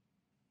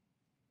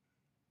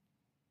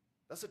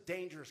 That's a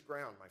dangerous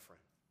ground, my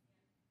friend.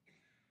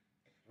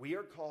 We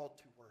are called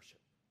to worship.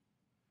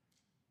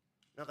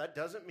 Now, that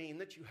doesn't mean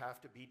that you have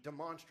to be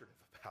demonstrative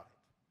about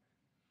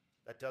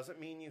it. That doesn't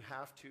mean you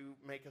have to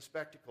make a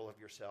spectacle of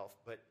yourself,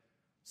 but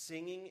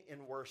singing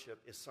in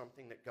worship is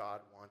something that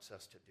God wants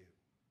us to do.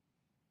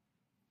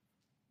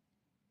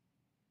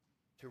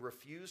 To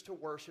refuse to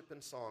worship in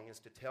song is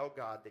to tell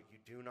God that you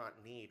do not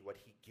need what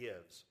He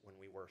gives when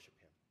we worship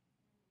Him.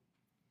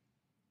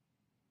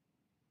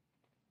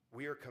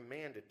 We are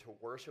commanded to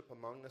worship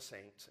among the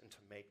saints and to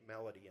make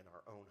melody in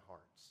our own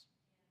hearts.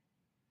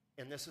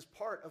 And this is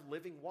part of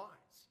living wise.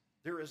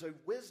 There is a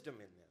wisdom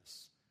in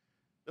this.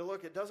 Now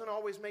look, it doesn't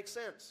always make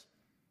sense.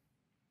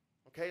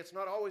 Okay, it's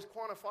not always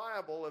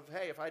quantifiable of,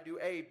 hey, if I do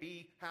A,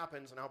 B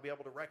happens, and I'll be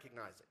able to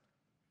recognize it.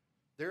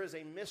 There is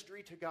a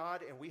mystery to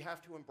God, and we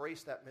have to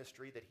embrace that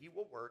mystery that He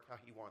will work how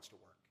He wants to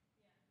work.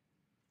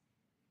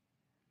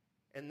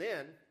 Yeah. And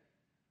then,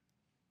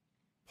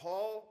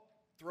 Paul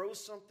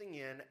throws something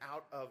in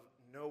out of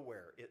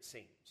nowhere, it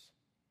seems.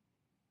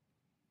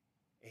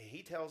 And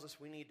he tells us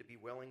we need to be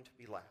willing to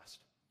be last.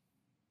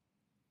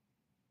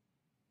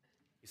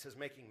 He says,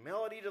 making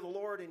melody to the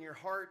Lord in your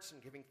hearts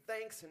and giving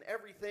thanks in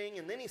everything.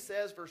 And then he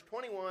says, verse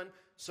 21,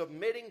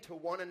 submitting to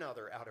one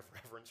another out of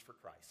reverence for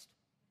Christ.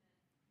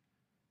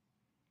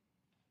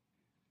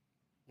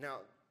 Now,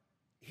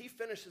 he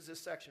finishes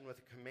this section with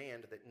a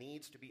command that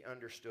needs to be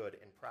understood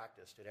and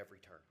practiced at every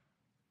turn.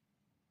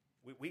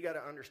 We got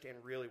to understand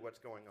really what's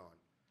going on.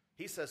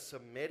 He says,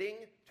 submitting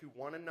to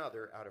one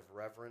another out of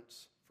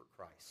reverence for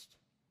Christ.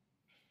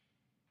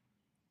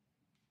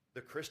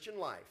 The Christian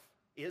life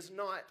is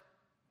not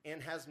and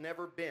has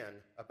never been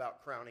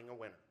about crowning a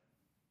winner.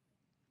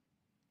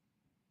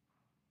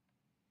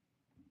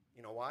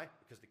 You know why?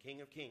 Because the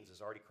King of Kings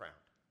is already crowned.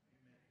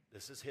 Amen.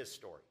 This is His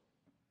story.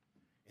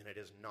 And it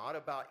is not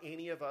about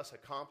any of us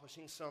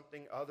accomplishing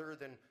something other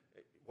than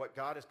what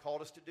God has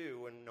called us to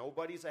do, and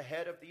nobody's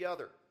ahead of the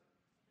other.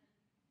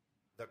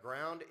 The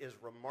ground is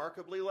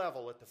remarkably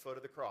level at the foot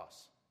of the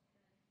cross.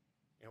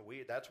 And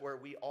that's where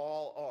we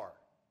all are.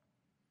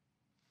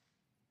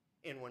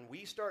 And when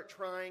we start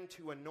trying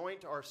to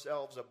anoint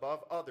ourselves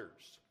above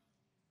others,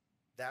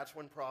 that's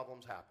when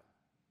problems happen.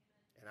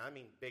 And I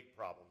mean big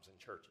problems in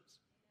churches.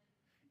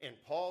 And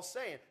Paul's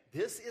saying,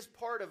 this is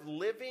part of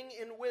living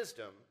in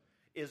wisdom,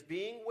 is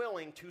being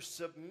willing to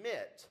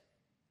submit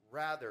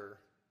rather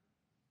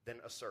than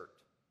assert.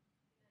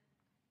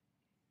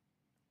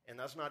 And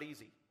that's not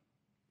easy.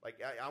 Like,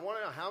 I want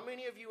to know, how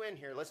many of you in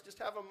here, let's just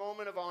have a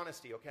moment of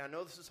honesty, okay? I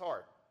know this is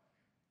hard.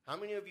 How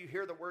many of you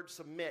hear the word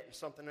submit and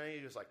something and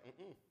you're just like,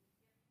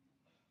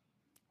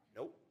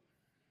 nope.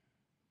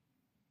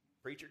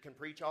 Preacher can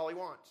preach all he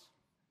wants.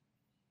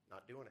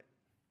 Not doing it.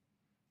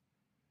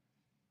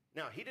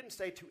 Now, he didn't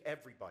say to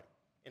everybody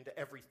and to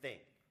everything.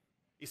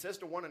 He says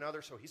to one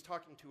another, so he's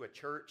talking to a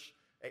church,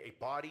 a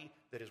body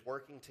that is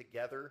working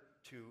together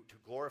to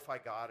glorify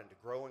God and to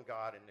grow in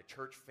God and the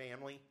church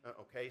family.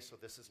 Okay, so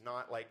this is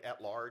not like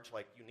at large,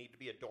 like you need to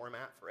be a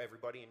doormat for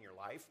everybody in your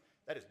life.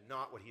 That is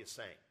not what he is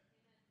saying.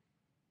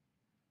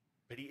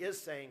 But he is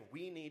saying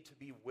we need to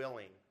be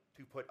willing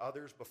to put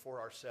others before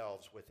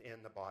ourselves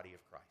within the body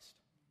of Christ.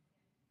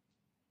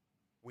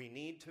 We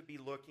need to be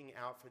looking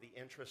out for the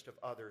interest of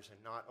others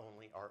and not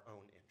only our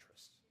own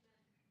interests.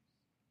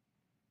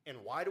 And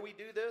why do we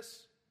do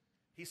this?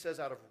 He says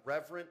out of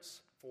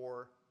reverence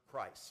for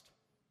Christ.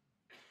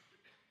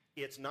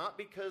 It's not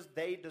because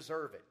they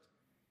deserve it.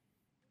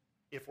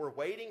 If we're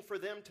waiting for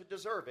them to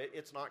deserve it,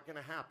 it's not going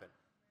to happen.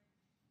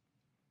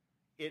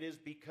 It is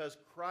because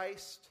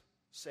Christ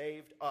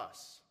saved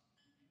us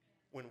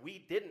when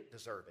we didn't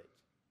deserve it,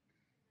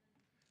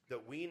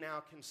 that we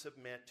now can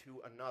submit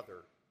to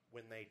another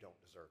when they don't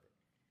deserve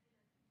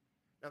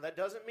it. Now that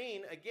doesn't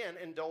mean, again,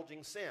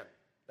 indulging sin.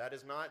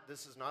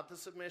 This is not the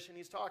submission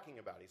he's talking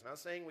about. He's not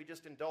saying we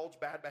just indulge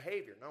bad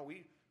behavior. No,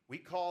 we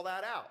call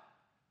that out.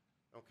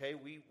 Okay,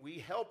 we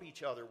help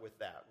each other with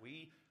that.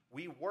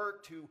 We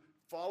work to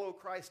follow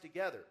Christ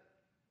together.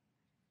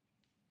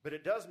 But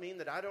it does mean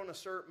that I don't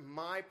assert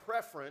my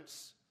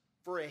preference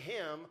for a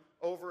hymn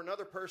over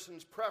another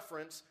person's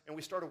preference, and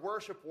we start a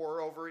worship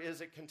war over,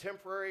 is it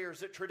contemporary or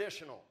is it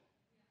traditional?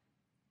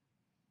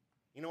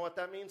 You know what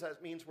that means?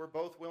 That means we're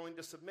both willing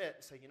to submit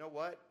and say, you know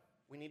what?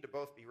 We need to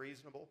both be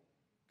reasonable.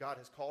 God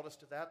has called us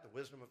to that. The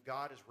wisdom of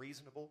God is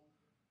reasonable.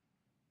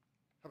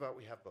 How about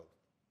we have both?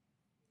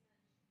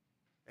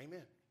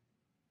 Amen.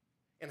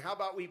 And how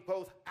about we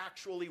both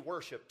actually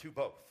worship to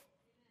both?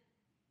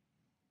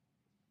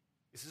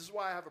 This is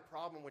why I have a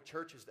problem with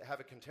churches that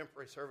have a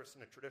contemporary service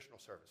and a traditional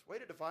service. Way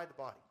to divide the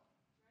body.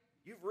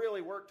 You've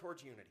really worked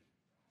towards unity.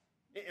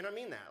 And I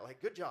mean that,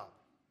 like, good job.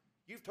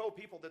 You've told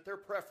people that their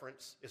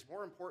preference is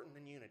more important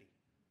than unity.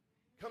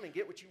 Come and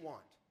get what you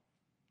want.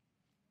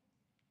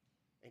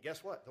 And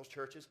guess what? Those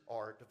churches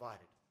are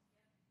divided.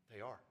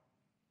 They are.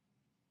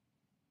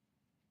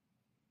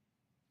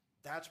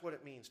 That's what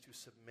it means to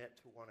submit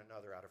to one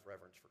another out of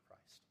reverence for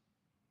Christ.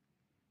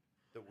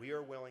 That we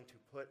are willing to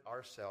put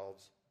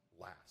ourselves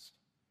last.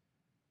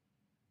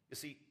 You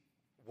see,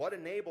 what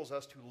enables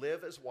us to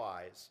live as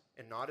wise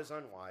and not as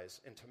unwise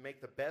and to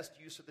make the best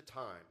use of the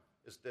time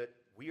is that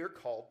we are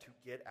called to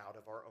get out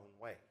of our own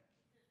way.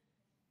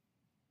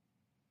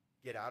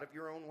 Get out of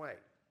your own way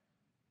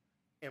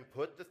and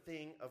put the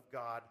thing of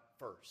God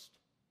first.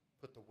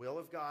 Put the will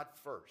of God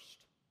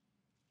first.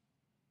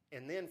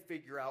 And then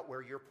figure out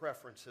where your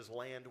preferences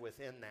land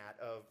within that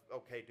of,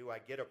 okay, do I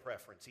get a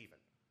preference even?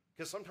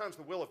 Because sometimes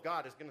the will of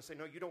God is going to say,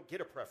 no, you don't get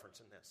a preference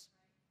in this.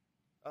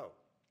 Oh,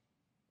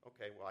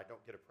 okay, well, I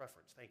don't get a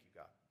preference. Thank you,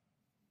 God.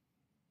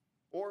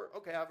 Or,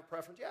 okay, I have a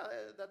preference. Yeah,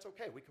 that's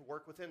okay. We can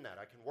work within that.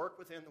 I can work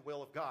within the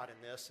will of God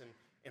in this,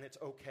 and it's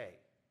okay.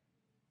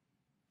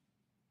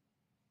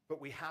 But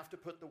we have to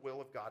put the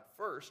will of God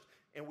first,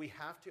 and we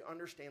have to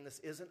understand this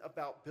isn't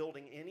about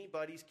building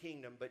anybody's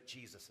kingdom but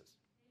Jesus's.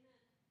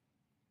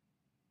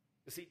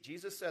 You see,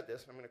 Jesus said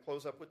this, and I'm going to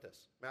close up with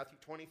this. Matthew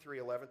 23,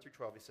 11 through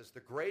 12, he says, "The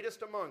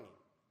greatest among you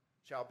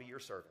shall be your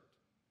servant.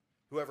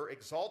 Whoever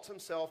exalts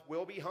himself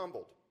will be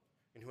humbled,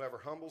 and whoever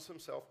humbles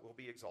himself will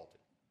be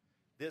exalted."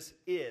 This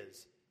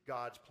is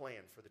God's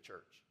plan for the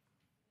church.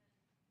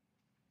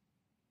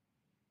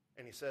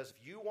 And he says,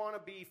 if you want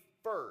to be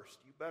first,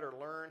 you better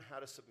learn how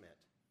to submit.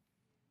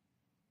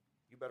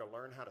 You better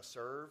learn how to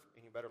serve,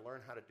 and you better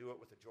learn how to do it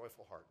with a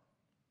joyful heart.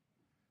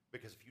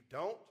 Because if you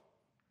don't,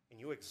 and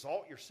you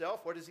exalt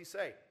yourself, what does he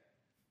say?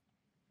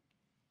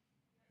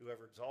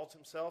 Whoever exalts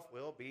himself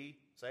will be,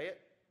 say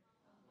it.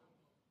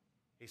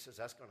 He says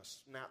that's going to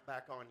snap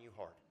back on you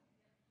hard.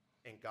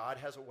 And God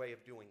has a way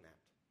of doing that.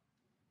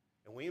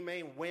 And we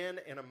may win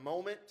in a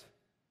moment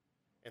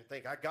and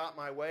think, I got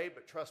my way,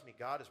 but trust me,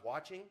 God is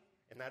watching,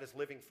 and that is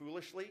living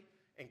foolishly,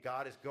 and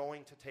God is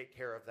going to take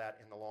care of that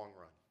in the long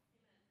run.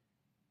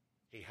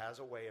 He has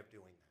a way of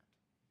doing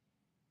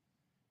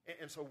that.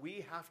 And so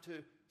we have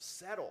to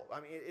settle.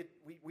 I mean,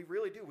 we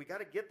really do. We got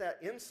to get that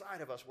inside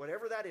of us,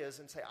 whatever that is,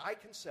 and say, I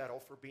can settle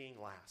for being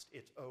last.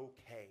 It's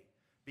okay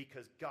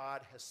because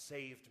God has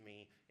saved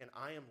me, and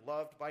I am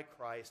loved by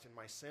Christ, and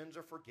my sins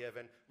are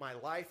forgiven. My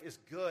life is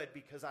good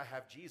because I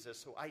have Jesus,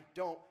 so I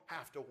don't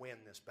have to win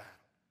this battle.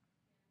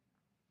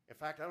 In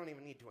fact, I don't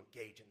even need to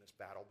engage in this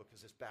battle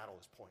because this battle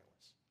is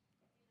pointless.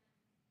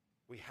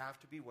 We have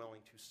to be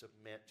willing to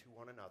submit to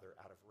one another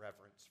out of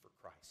reverence for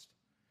Christ.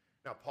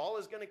 Now, Paul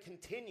is going to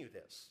continue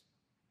this.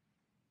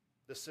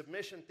 The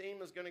submission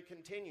theme is going to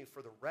continue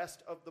for the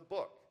rest of the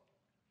book.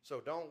 So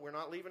we're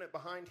not leaving it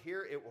behind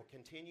here. It will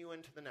continue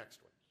into the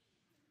next one.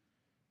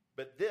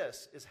 But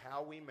this is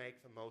how we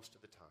make the most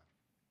of the time.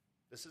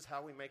 This is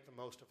how we make the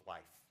most of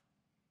life.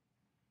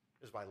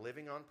 Is by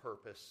living on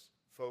purpose,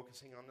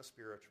 focusing on the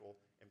spiritual,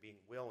 and being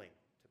willing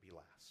to be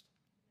last.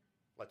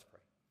 Let's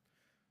pray.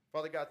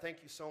 Father God,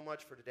 thank you so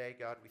much for today.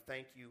 God, we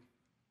thank you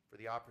for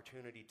the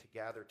opportunity to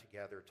gather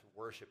together, to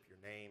worship your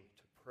name,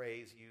 to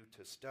praise you,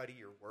 to study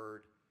your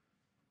word.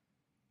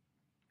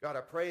 God,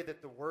 I pray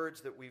that the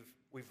words that we've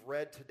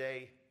read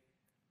today,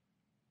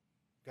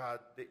 God,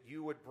 that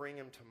you would bring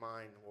them to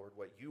mind, Lord,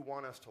 what you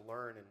want us to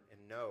learn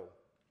and know.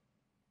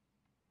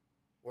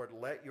 Lord,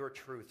 let your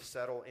truth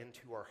settle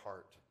into our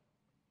heart.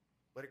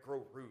 Let it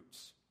grow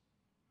roots.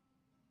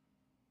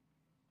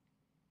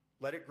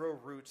 Let it grow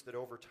roots that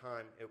over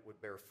time it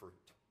would bear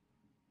fruit.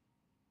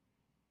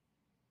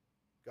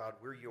 God,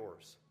 we're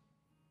yours.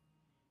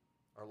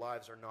 Our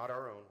lives are not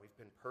our own. We've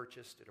been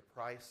purchased at a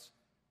price,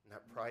 and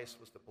that price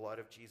was the blood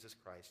of Jesus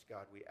Christ.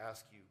 God, we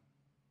ask you,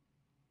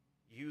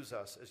 use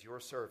us as your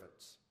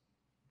servants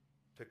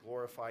to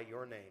glorify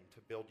your name,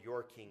 to build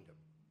your kingdom,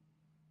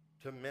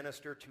 to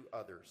minister to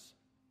others.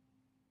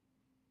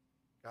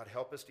 God,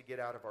 help us to get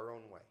out of our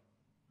own way.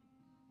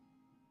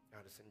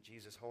 God, it's in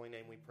Jesus' holy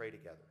name we pray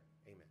together.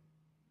 Amen.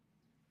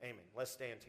 Amen. Let's stand together.